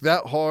work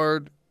that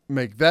hard,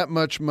 make that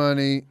much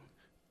money,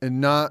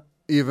 and not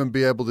even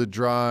be able to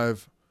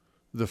drive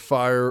the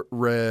fire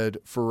red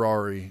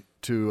Ferrari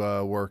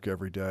to work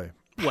every day.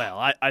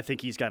 Well, I think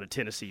he's got a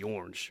Tennessee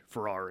orange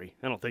Ferrari.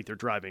 I don't think they're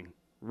driving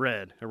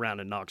red around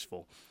in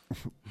Knoxville.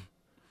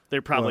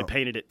 They're probably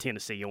painted it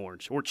Tennessee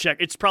orange.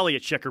 It's probably a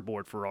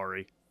checkerboard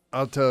Ferrari.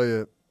 I'll tell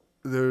you,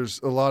 there's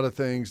a lot of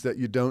things that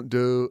you don't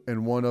do,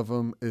 and one of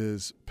them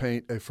is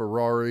paint a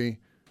Ferrari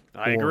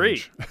I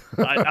orange.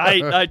 agree.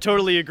 I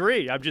totally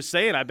agree. I'm just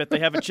saying, I bet they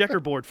have a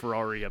checkerboard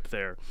Ferrari up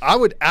there. I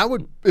would,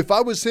 if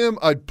I was him,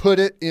 I'd put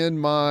it in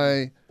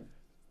my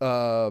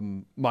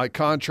my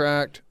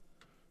contract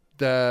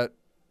that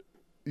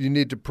you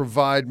need to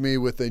provide me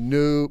with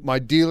my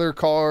dealer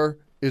car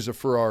is a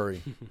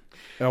Ferrari.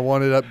 And I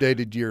want it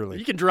updated yearly.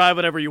 You can drive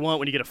whatever you want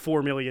when you get a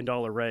 $4 million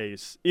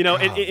raise. You know,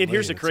 and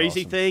here's the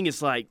crazy awesome. thing.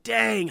 It's like,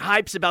 dang,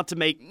 Hype's about to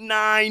make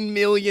 $9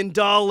 million.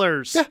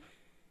 Yeah.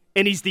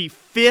 And he's the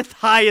 5th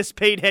highest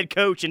paid head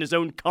coach in his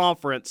own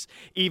conference,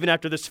 even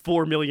after this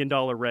 $4 million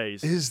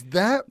raise. Is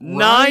that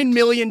right? $9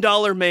 million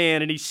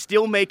man, and he's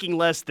still making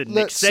less than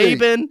Nick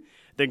Saban,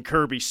 than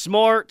Kirby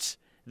Smart,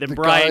 than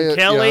Brian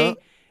Kelly,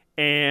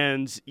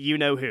 and you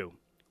know who.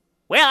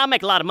 Well, I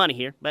make a lot of money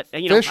here, but,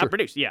 I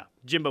produce. Yeah,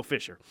 Jimbo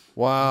Fisher.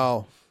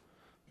 Wow.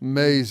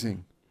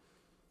 Amazing.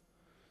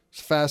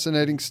 It's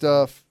fascinating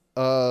stuff.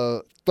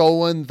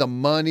 Throwing the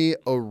money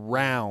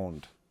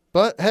around.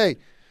 But, hey,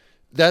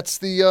 that's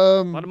the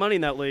a lot of money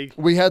in that league.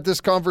 We had this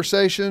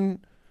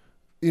conversation,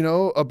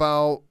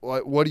 about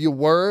what are you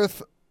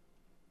worth?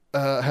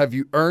 Have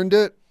you earned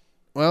it?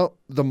 Well,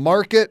 the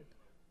market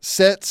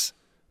sets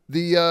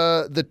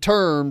the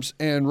terms,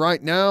 and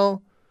right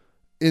now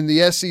in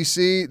the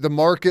SEC, the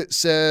market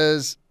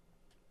says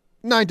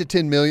 $9 to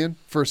 $10 million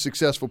for a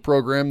successful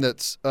program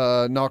that's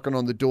knocking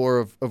on the door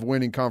of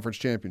winning conference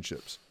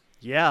championships.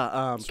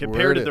 Yeah,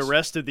 compared to the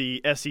rest of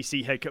the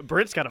SEC head coach,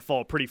 Brent's got to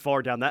fall pretty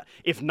far down that.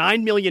 If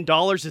 $9 million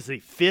is the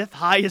 5th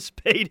highest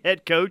paid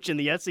head coach in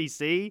the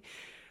SEC,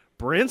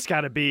 Brent's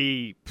got to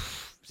be,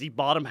 is he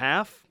bottom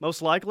half,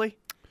 most likely?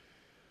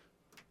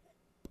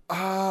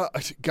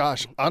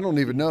 Gosh, I don't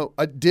even know.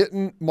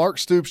 Mark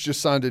Stoops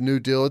just signed a new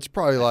deal. It's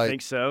probably like I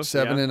think so.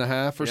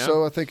 7.5 or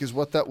so, I think is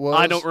what that was.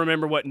 I don't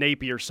remember what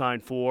Napier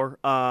signed for.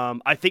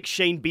 I think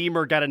Shane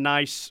Beamer got a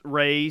nice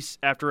raise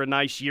after a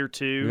nice year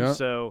too. Yeah.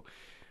 So,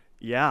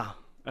 yeah.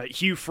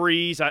 Hugh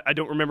Freeze, I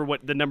don't remember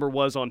what the number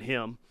was on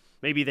him.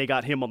 Maybe they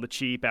got him on the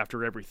cheap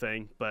after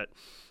everything. But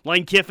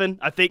Lane Kiffin,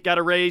 I think, got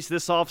a raise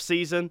this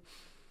offseason.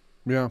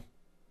 Yeah.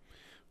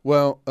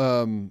 Well,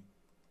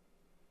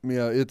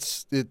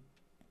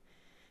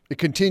 it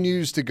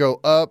continues to go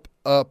up,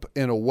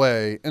 and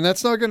away, and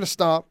that's not going to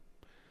stop.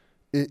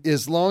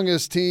 As long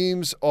as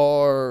teams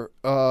are,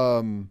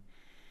 as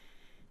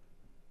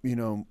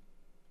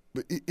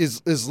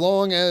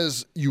long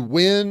as you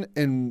win,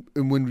 and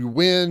when you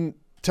win,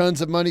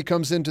 tons of money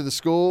comes into the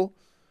school,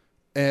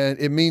 and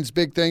it means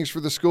big things for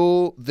the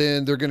school,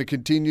 then they're going to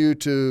continue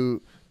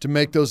to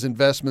make those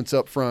investments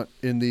up front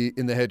in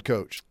the head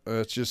coach.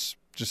 It's just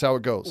how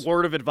it goes.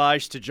 Word of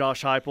advice to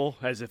Josh Heupel,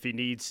 as if he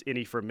needs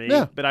any from me.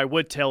 Yeah. But I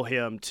would tell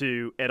him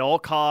to, at all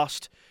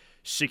cost,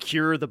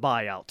 secure the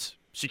buyout.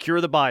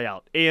 Secure the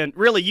buyout. And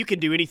really, you can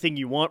do anything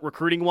you want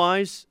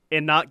recruiting-wise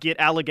and not get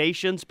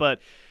allegations, but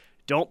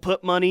don't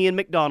put money in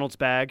McDonald's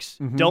bags.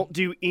 Mm-hmm. Don't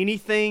do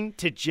anything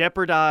to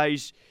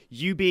jeopardize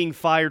you being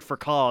fired for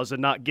cause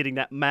and not getting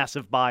that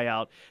massive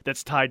buyout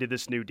that's tied to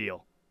this new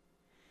deal.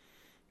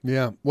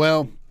 Yeah,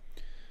 well,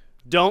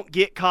 don't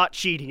get caught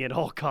cheating at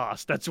all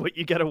costs. That's what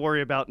you got to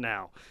worry about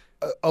now.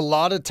 A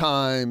lot of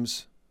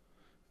times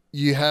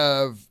you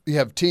have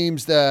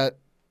teams that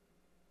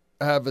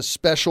have a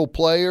special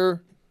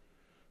player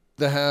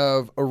that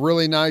have a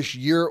really nice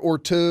year or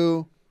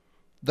two.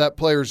 That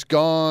player's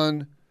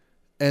gone,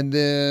 and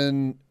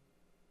then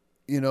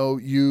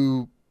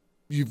you've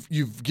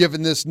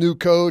given this new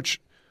coach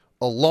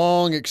a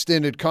long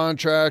extended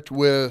contract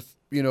with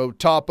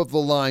top of the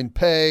line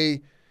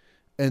pay.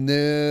 And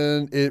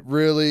then it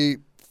really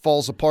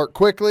falls apart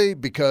quickly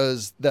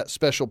because that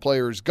special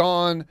player is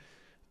gone,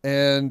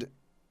 and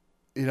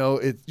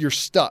you're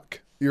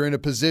stuck. You're in a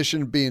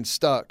position of being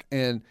stuck,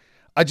 and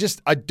I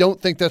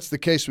don't think that's the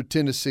case with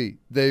Tennessee.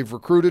 They've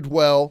recruited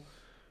well.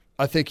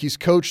 I think he's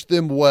coached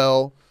them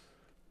well.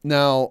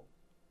 Now,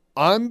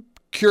 I'm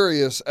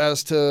curious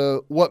as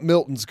to what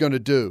Milton's going to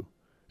do.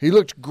 He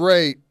looked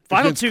great.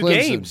 Final 2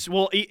 Clemson. games.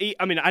 Well,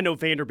 I know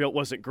Vanderbilt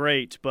wasn't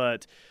great,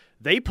 but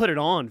they put it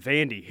on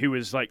Vandy, who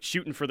was like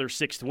shooting for their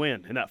 6th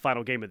win in that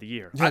final game of the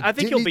year. Yeah, I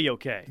think he'll be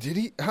okay.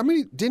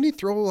 Didn't he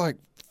throw like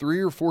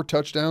 3 or 4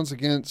 touchdowns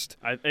against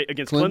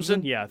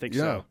Clemson? Yeah, I think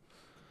so.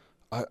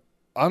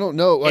 I don't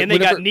know. Like, and they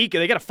got Nika.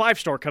 They got a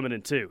 5-star coming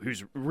in too,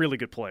 who's a really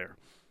good player.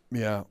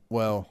 Yeah,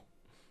 well,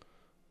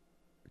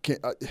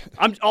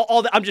 I'm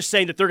just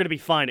saying that they're going to be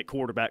fine at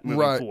quarterback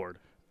moving forward.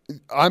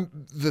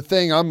 The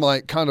thing I'm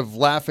like kind of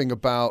laughing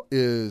about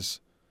is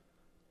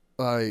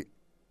like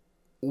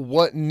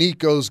what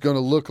Nico's going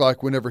to look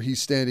like whenever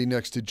he's standing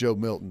next to Joe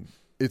Milton.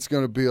 It's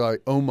going to be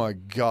like, oh my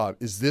God,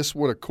 is this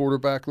what a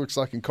quarterback looks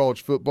like in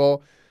college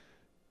football?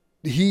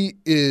 He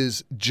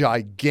is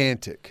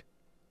gigantic.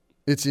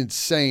 It's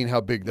insane how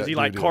big that dude is. Is he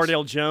like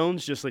Cardale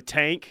Jones, just a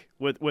tank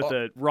with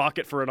a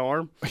rocket for an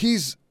arm? He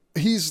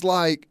looks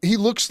like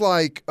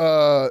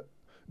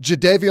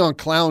Jadeveon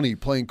Clowney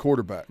playing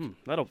quarterback.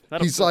 That'll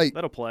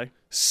play.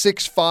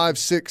 6'5",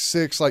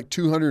 6'6", like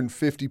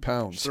 250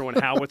 pounds. Just throwing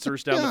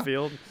howitzers down the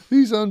field.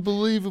 He's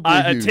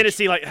unbelievably huge.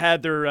 Tennessee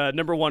had their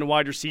number 1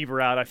 wide receiver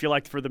out, I feel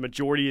like, for the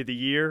majority of the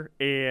year,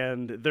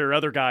 and their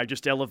other guy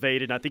just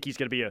elevated, and I think he's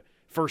going to be a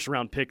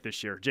first-round pick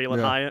this year,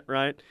 Jalen Hyatt,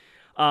 right?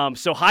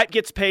 So Hype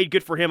gets paid,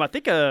 good for him. I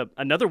think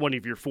another one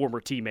of your former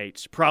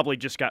teammates probably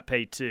just got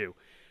paid too.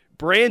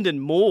 Brandon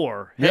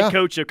Moore, head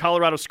coach of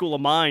Colorado School of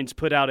Mines,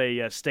 put out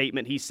a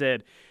statement. He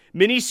said,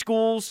 "Many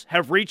schools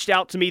have reached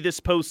out to me this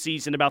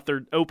postseason about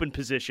their open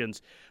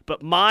positions,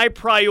 but my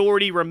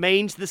priority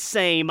remains the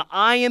same.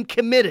 I am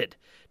committed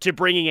to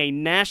bringing a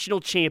national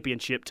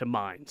championship to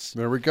Mines."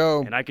 There we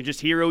go. And I can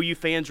just hear OU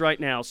fans right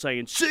now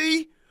saying,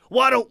 "See,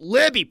 why don't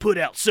Lebby put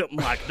out something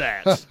like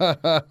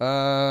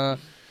that?"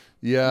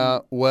 Yeah,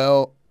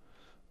 well,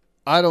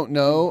 I don't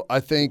know. I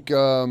think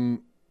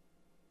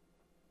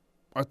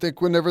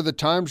whenever the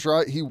time's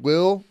right, he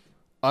will.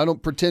 I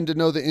don't pretend to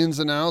know the ins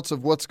and outs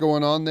of what's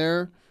going on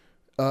there.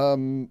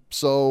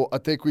 So I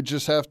think we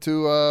just have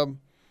to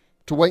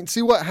wait and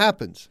see what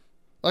happens.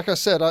 Like I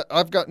said,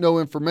 I've got no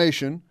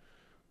information,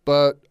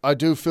 but I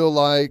do feel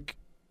like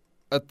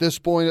at this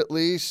point at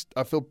least,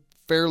 I feel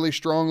fairly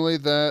strongly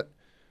that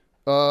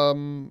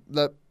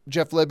that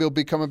Jeff Lebby will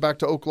be coming back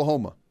to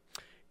Oklahoma.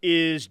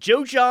 Is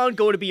Joe Jon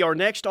going to be our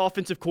next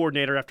offensive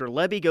coordinator after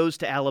Lebby goes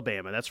to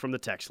Alabama? That's from the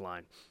text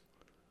line.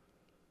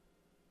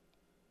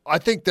 I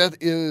think that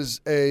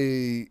is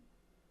a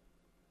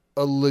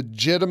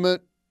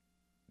legitimate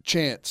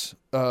chance.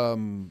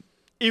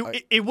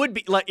 It would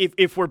be like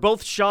if we're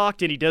both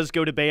shocked and he does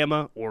go to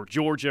Bama or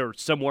Georgia or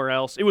somewhere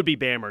else, it would be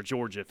Bama or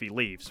Georgia if he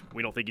leaves.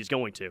 We don't think he's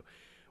going to.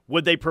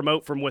 Would they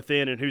promote from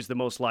within, and who's the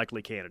most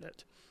likely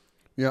candidate?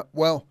 Yeah,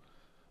 well,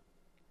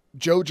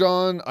 Joe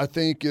Jon, I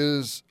think,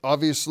 is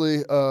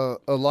obviously a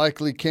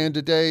likely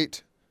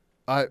candidate.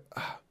 I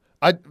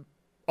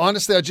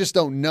honestly, I just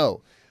don't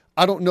know.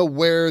 I don't know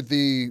where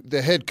the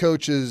head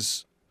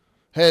coach's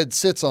head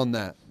sits on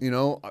that.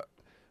 A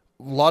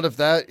lot of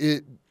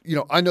that,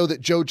 I know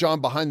that Joe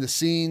Jon behind the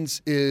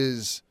scenes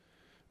is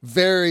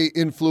very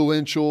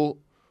influential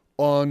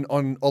on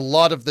a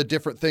lot of the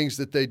different things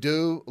that they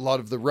do, a lot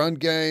of the run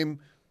game,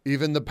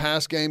 even the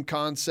pass game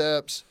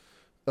concepts.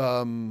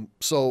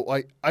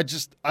 So I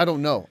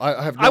don't know.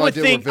 I have no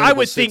idea. I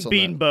would think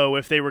Bedenbaugh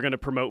if they were going to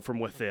promote from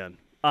within.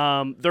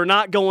 They're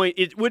not going.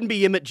 It wouldn't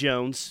be Emmett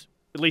Jones.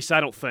 At least I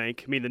don't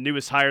think. I mean, the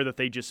newest hire that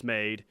they just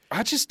made.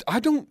 I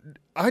don't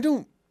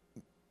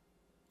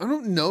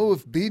know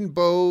if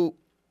Bedenbaugh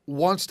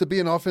wants to be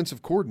an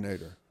offensive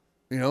coordinator.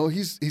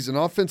 He's an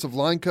offensive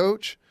line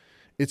coach.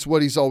 It's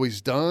what he's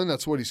always done.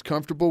 That's what he's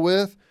comfortable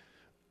with.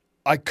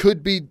 I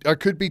could be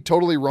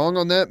totally wrong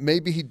on that.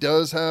 Maybe he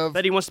does have.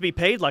 That he wants to be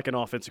paid like an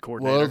offensive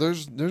coordinator. Well,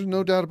 there's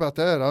no doubt about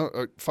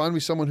that. Find me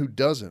someone who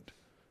doesn't.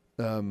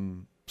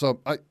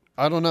 So I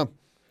don't know.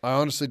 I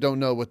honestly don't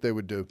know what they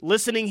would do.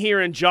 Listening here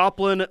in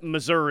Joplin,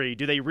 Missouri,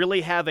 do they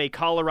really have a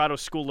Colorado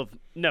School of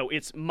 – no,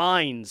 it's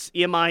Mines,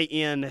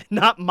 M-I-N,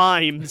 not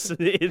Mimes.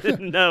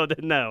 No.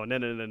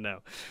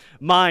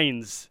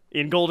 Mines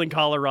in Golden,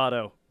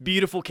 Colorado.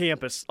 Beautiful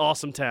campus,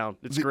 awesome town.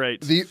 It's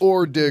great. The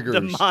Ore Diggers.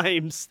 The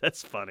Mimes,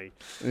 that's funny.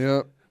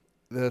 Yeah,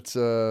 that's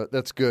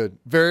good.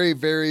 Very,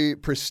 very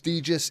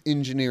prestigious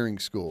engineering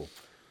school.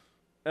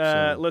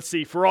 Let's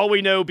see. For all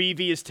we know,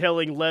 BV is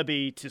telling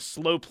Lebby to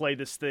slow play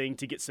this thing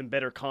to get some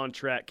better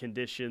contract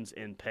conditions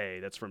and pay.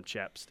 That's from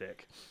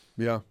Chapstick.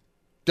 Yeah.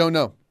 Don't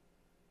know.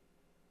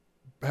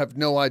 Have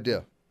no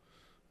idea.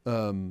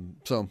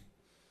 So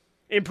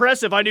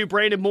impressive. I knew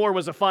Brandon Moore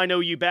was a fine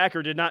OU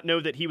backer. Did not know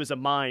that he was a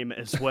mime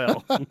as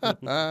well.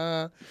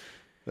 I'm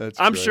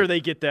sure they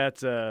get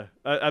that.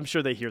 I'm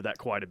sure they hear that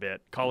quite a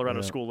bit.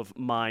 Colorado School of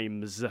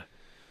Mimes.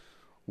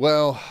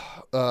 Well,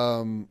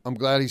 I'm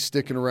glad he's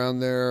sticking around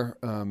there.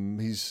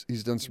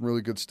 He's done some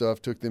really good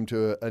stuff. Took them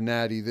to a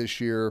natty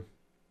this year,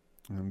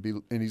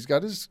 and he's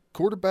got his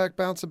quarterback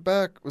bouncing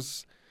back. I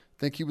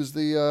think he was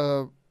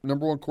the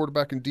number one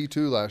quarterback in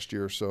D2 last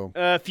year. So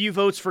a few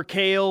votes for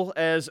Cale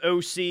as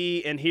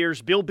OC, and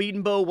here's Bill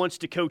Bedenbaugh wants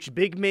to coach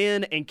big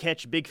men and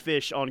catch big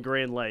fish on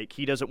Grand Lake.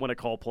 He doesn't want to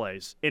call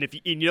plays. And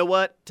you know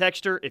what,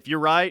 Texter, if you're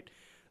right,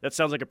 that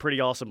sounds like a pretty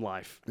awesome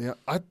life. Yeah,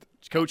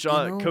 Coach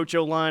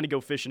O-line to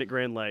go fishing at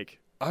Grand Lake.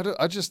 I don't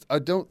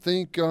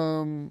think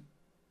I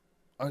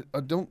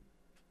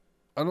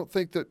don't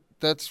think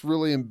that's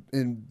really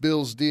in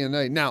Bill's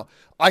DNA. Now,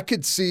 I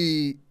could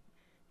see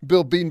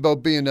Bill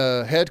Bedenbaugh being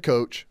a head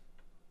coach.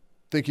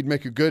 Think he'd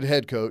make a good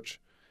head coach.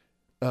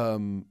 I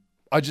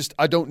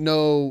don't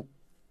know.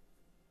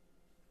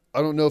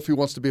 I don't know if he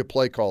wants to be a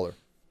play caller.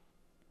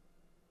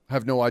 I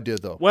have no idea,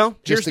 though. Well,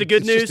 here's the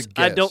good news.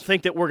 I don't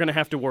think that we're going to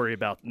have to worry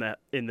about that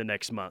in the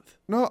next month.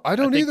 No, I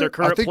don't either. I think their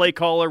current play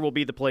caller will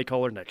be the play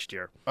caller next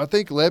year. I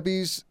think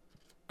Lebby's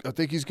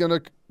he's going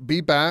to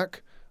be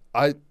back.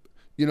 I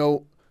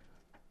don't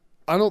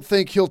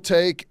think he'll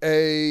take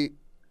a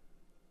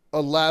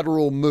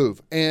lateral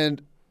move.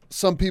 And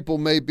some people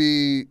may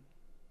be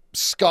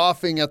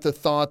scoffing at the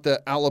thought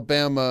that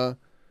Alabama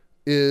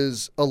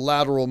is a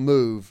lateral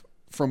move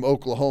from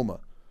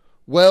Oklahoma.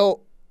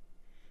 Well,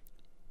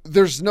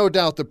 there's no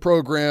doubt the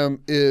program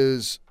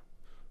is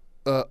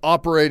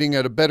operating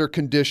at a better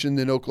condition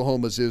than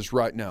Oklahoma's is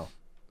right now.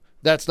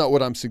 That's not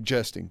what I'm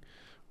suggesting.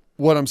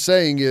 What I'm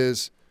saying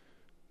is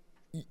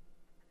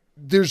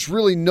there's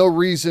really no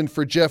reason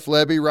for Jeff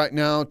Lebby right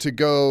now to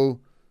go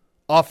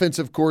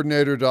offensive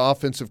coordinator to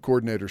offensive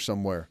coordinator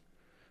somewhere.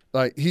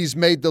 Like, he's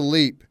made the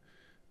leap.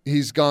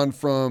 He's gone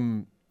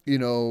from,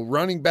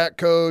 running back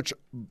coach,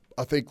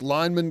 I think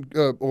lineman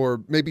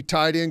or maybe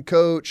tight end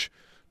coach,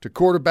 to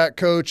quarterback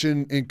coach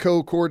and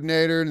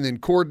co-coordinator, and then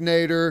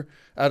coordinator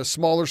at a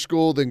smaller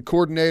school, then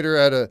coordinator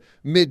at a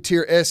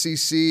mid-tier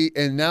SEC,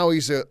 and now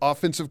he's an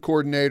offensive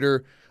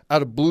coordinator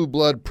at a blue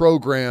blood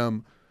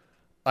program.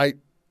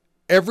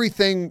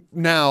 Everything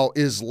now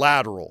is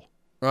lateral,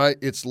 right?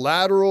 It's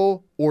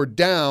lateral or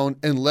down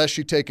unless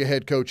you take a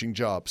head coaching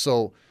job.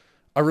 So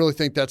I really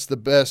think that's the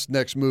best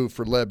next move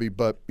for Lebby,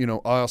 but, I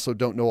also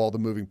don't know all the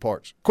moving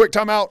parts. Quick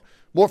timeout.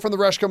 More from The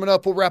Rush coming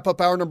up. We'll wrap up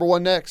hour number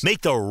 1 next.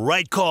 Make the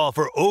right call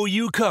for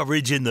OU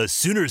coverage in the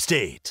Sooner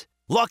State.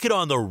 Lock it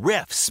on the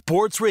Ref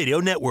Sports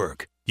Radio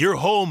Network, your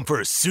home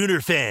for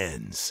Sooner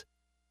fans.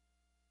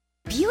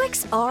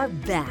 Buicks are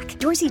back.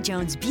 Dorsey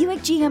Jones Buick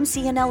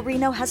GMC in El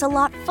Reno has a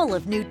lot full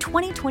of new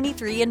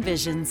 2023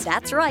 Envisions.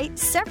 That's right,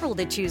 several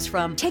to choose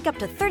from. Take up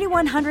to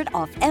 $3,100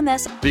 off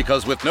MS.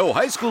 Because with no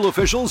high school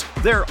officials,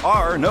 there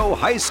are no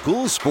high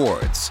school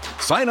sports.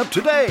 Sign up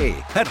today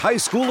at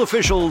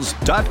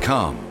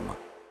highschoolofficials.com.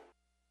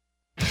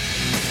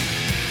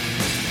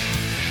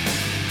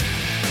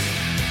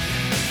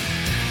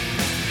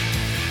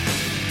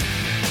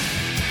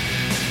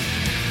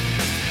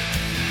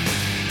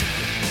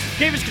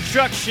 Cavens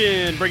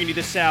Construction bringing you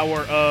this hour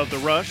of The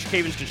Rush.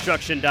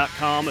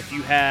 CavensConstruction.com if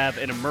you have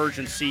an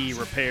emergency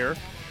repair.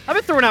 I've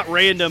been throwing out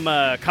random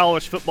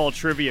college football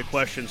trivia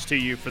questions to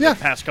you for the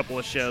past couple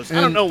of shows. And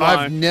I don't know why.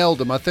 I've nailed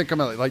them. I think I'm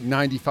at like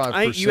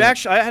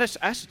 95%. I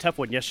asked a tough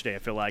one yesterday, I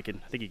feel like, and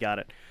I think you got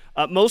it.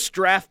 Most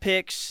draft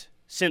picks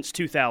since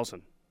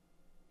 2000.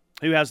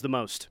 Who has the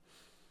most?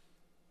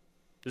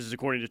 This is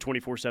according to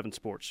 24/7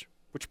 Sports.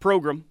 Which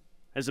program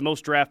has the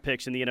most draft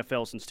picks in the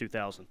NFL since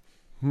 2000?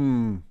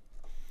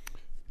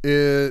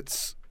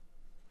 It's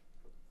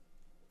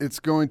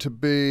going to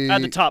be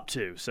at the top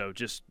two, so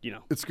just,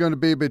 It's going to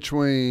be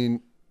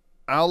between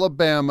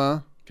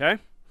Alabama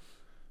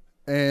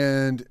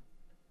and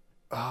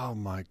oh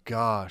my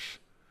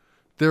gosh.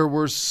 There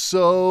were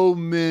so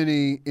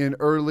many in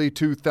early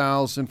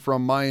 2000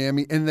 from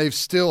Miami, and they've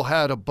still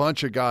had a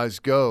bunch of guys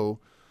go,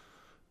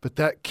 but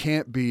that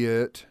can't be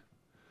it.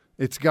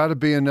 It's got to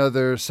be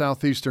another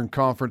Southeastern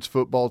Conference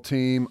football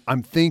team.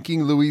 I'm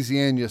thinking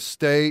Louisiana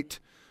State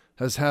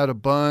has had a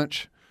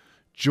bunch.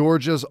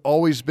 Georgia's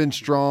always been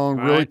strong,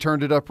 really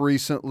turned it up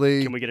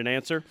recently. Can we get an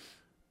answer?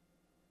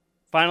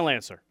 Final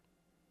answer.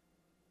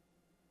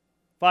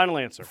 Final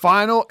answer.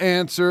 Final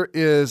answer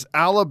is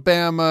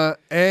Alabama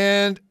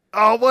and,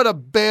 what a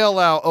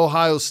bailout,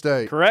 Ohio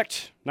State.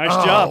 Correct. Nice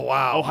job.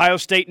 Wow. Ohio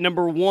State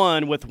number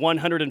 1 with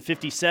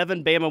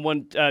 157,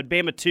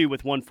 Bama 2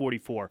 with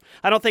 144.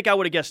 I don't think I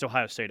would have guessed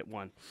Ohio State at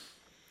 1.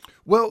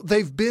 Well,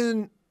 they've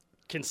been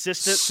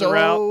consistent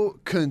throughout.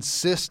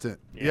 Consistent.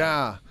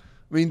 Yeah.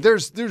 I mean,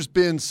 there's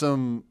been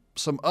some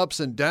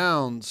ups and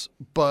downs,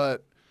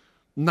 but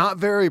not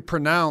very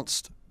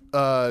pronounced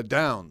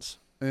downs.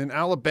 And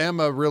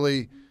Alabama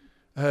really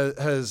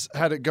has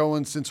had it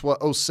going since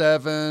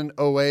 07,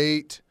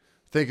 08.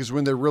 I think is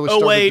when they really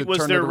started to turn it around. 08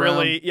 was their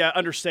really,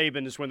 under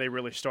Saban is when they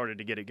really started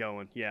to get it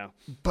going,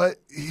 But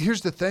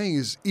here's the thing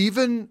is,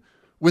 even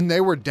when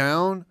they were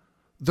down,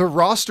 the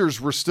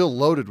rosters were still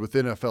loaded with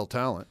NFL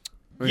talent.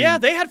 They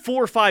had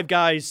 4 or 5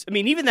 guys. I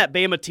mean, even that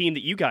Bama team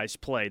that you guys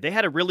played, they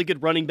had a really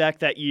good running back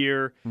that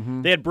year.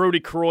 Mm-hmm. They had Brody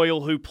Croyle,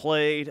 who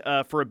played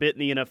for a bit in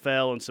the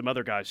NFL, and some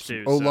other guys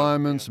too. Some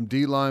O-linemen, some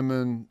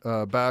D-linemen,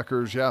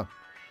 backers, Yeah,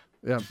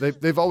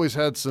 they've always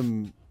had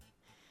some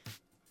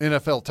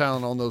NFL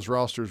talent on those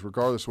rosters,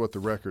 regardless of what the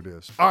record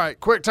is. All right,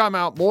 quick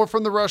timeout. More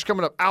from The Rush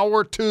coming up.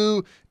 Hour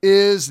 2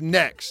 is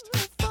next.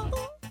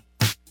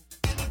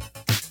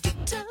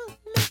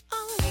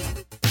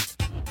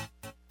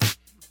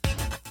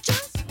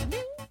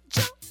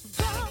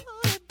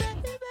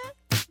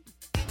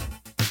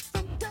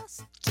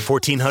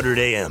 .1400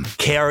 AM,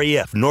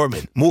 KREF,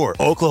 Norman, Moore,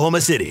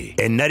 Oklahoma City,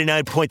 and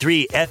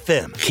 99.3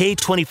 FM,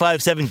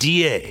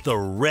 K257DA, the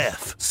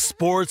Ref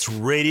Sports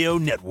Radio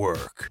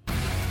Network.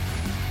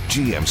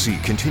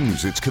 GMC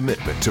continues its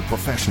commitment to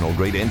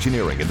professional-grade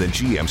engineering in the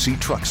GMC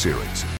Truck Series.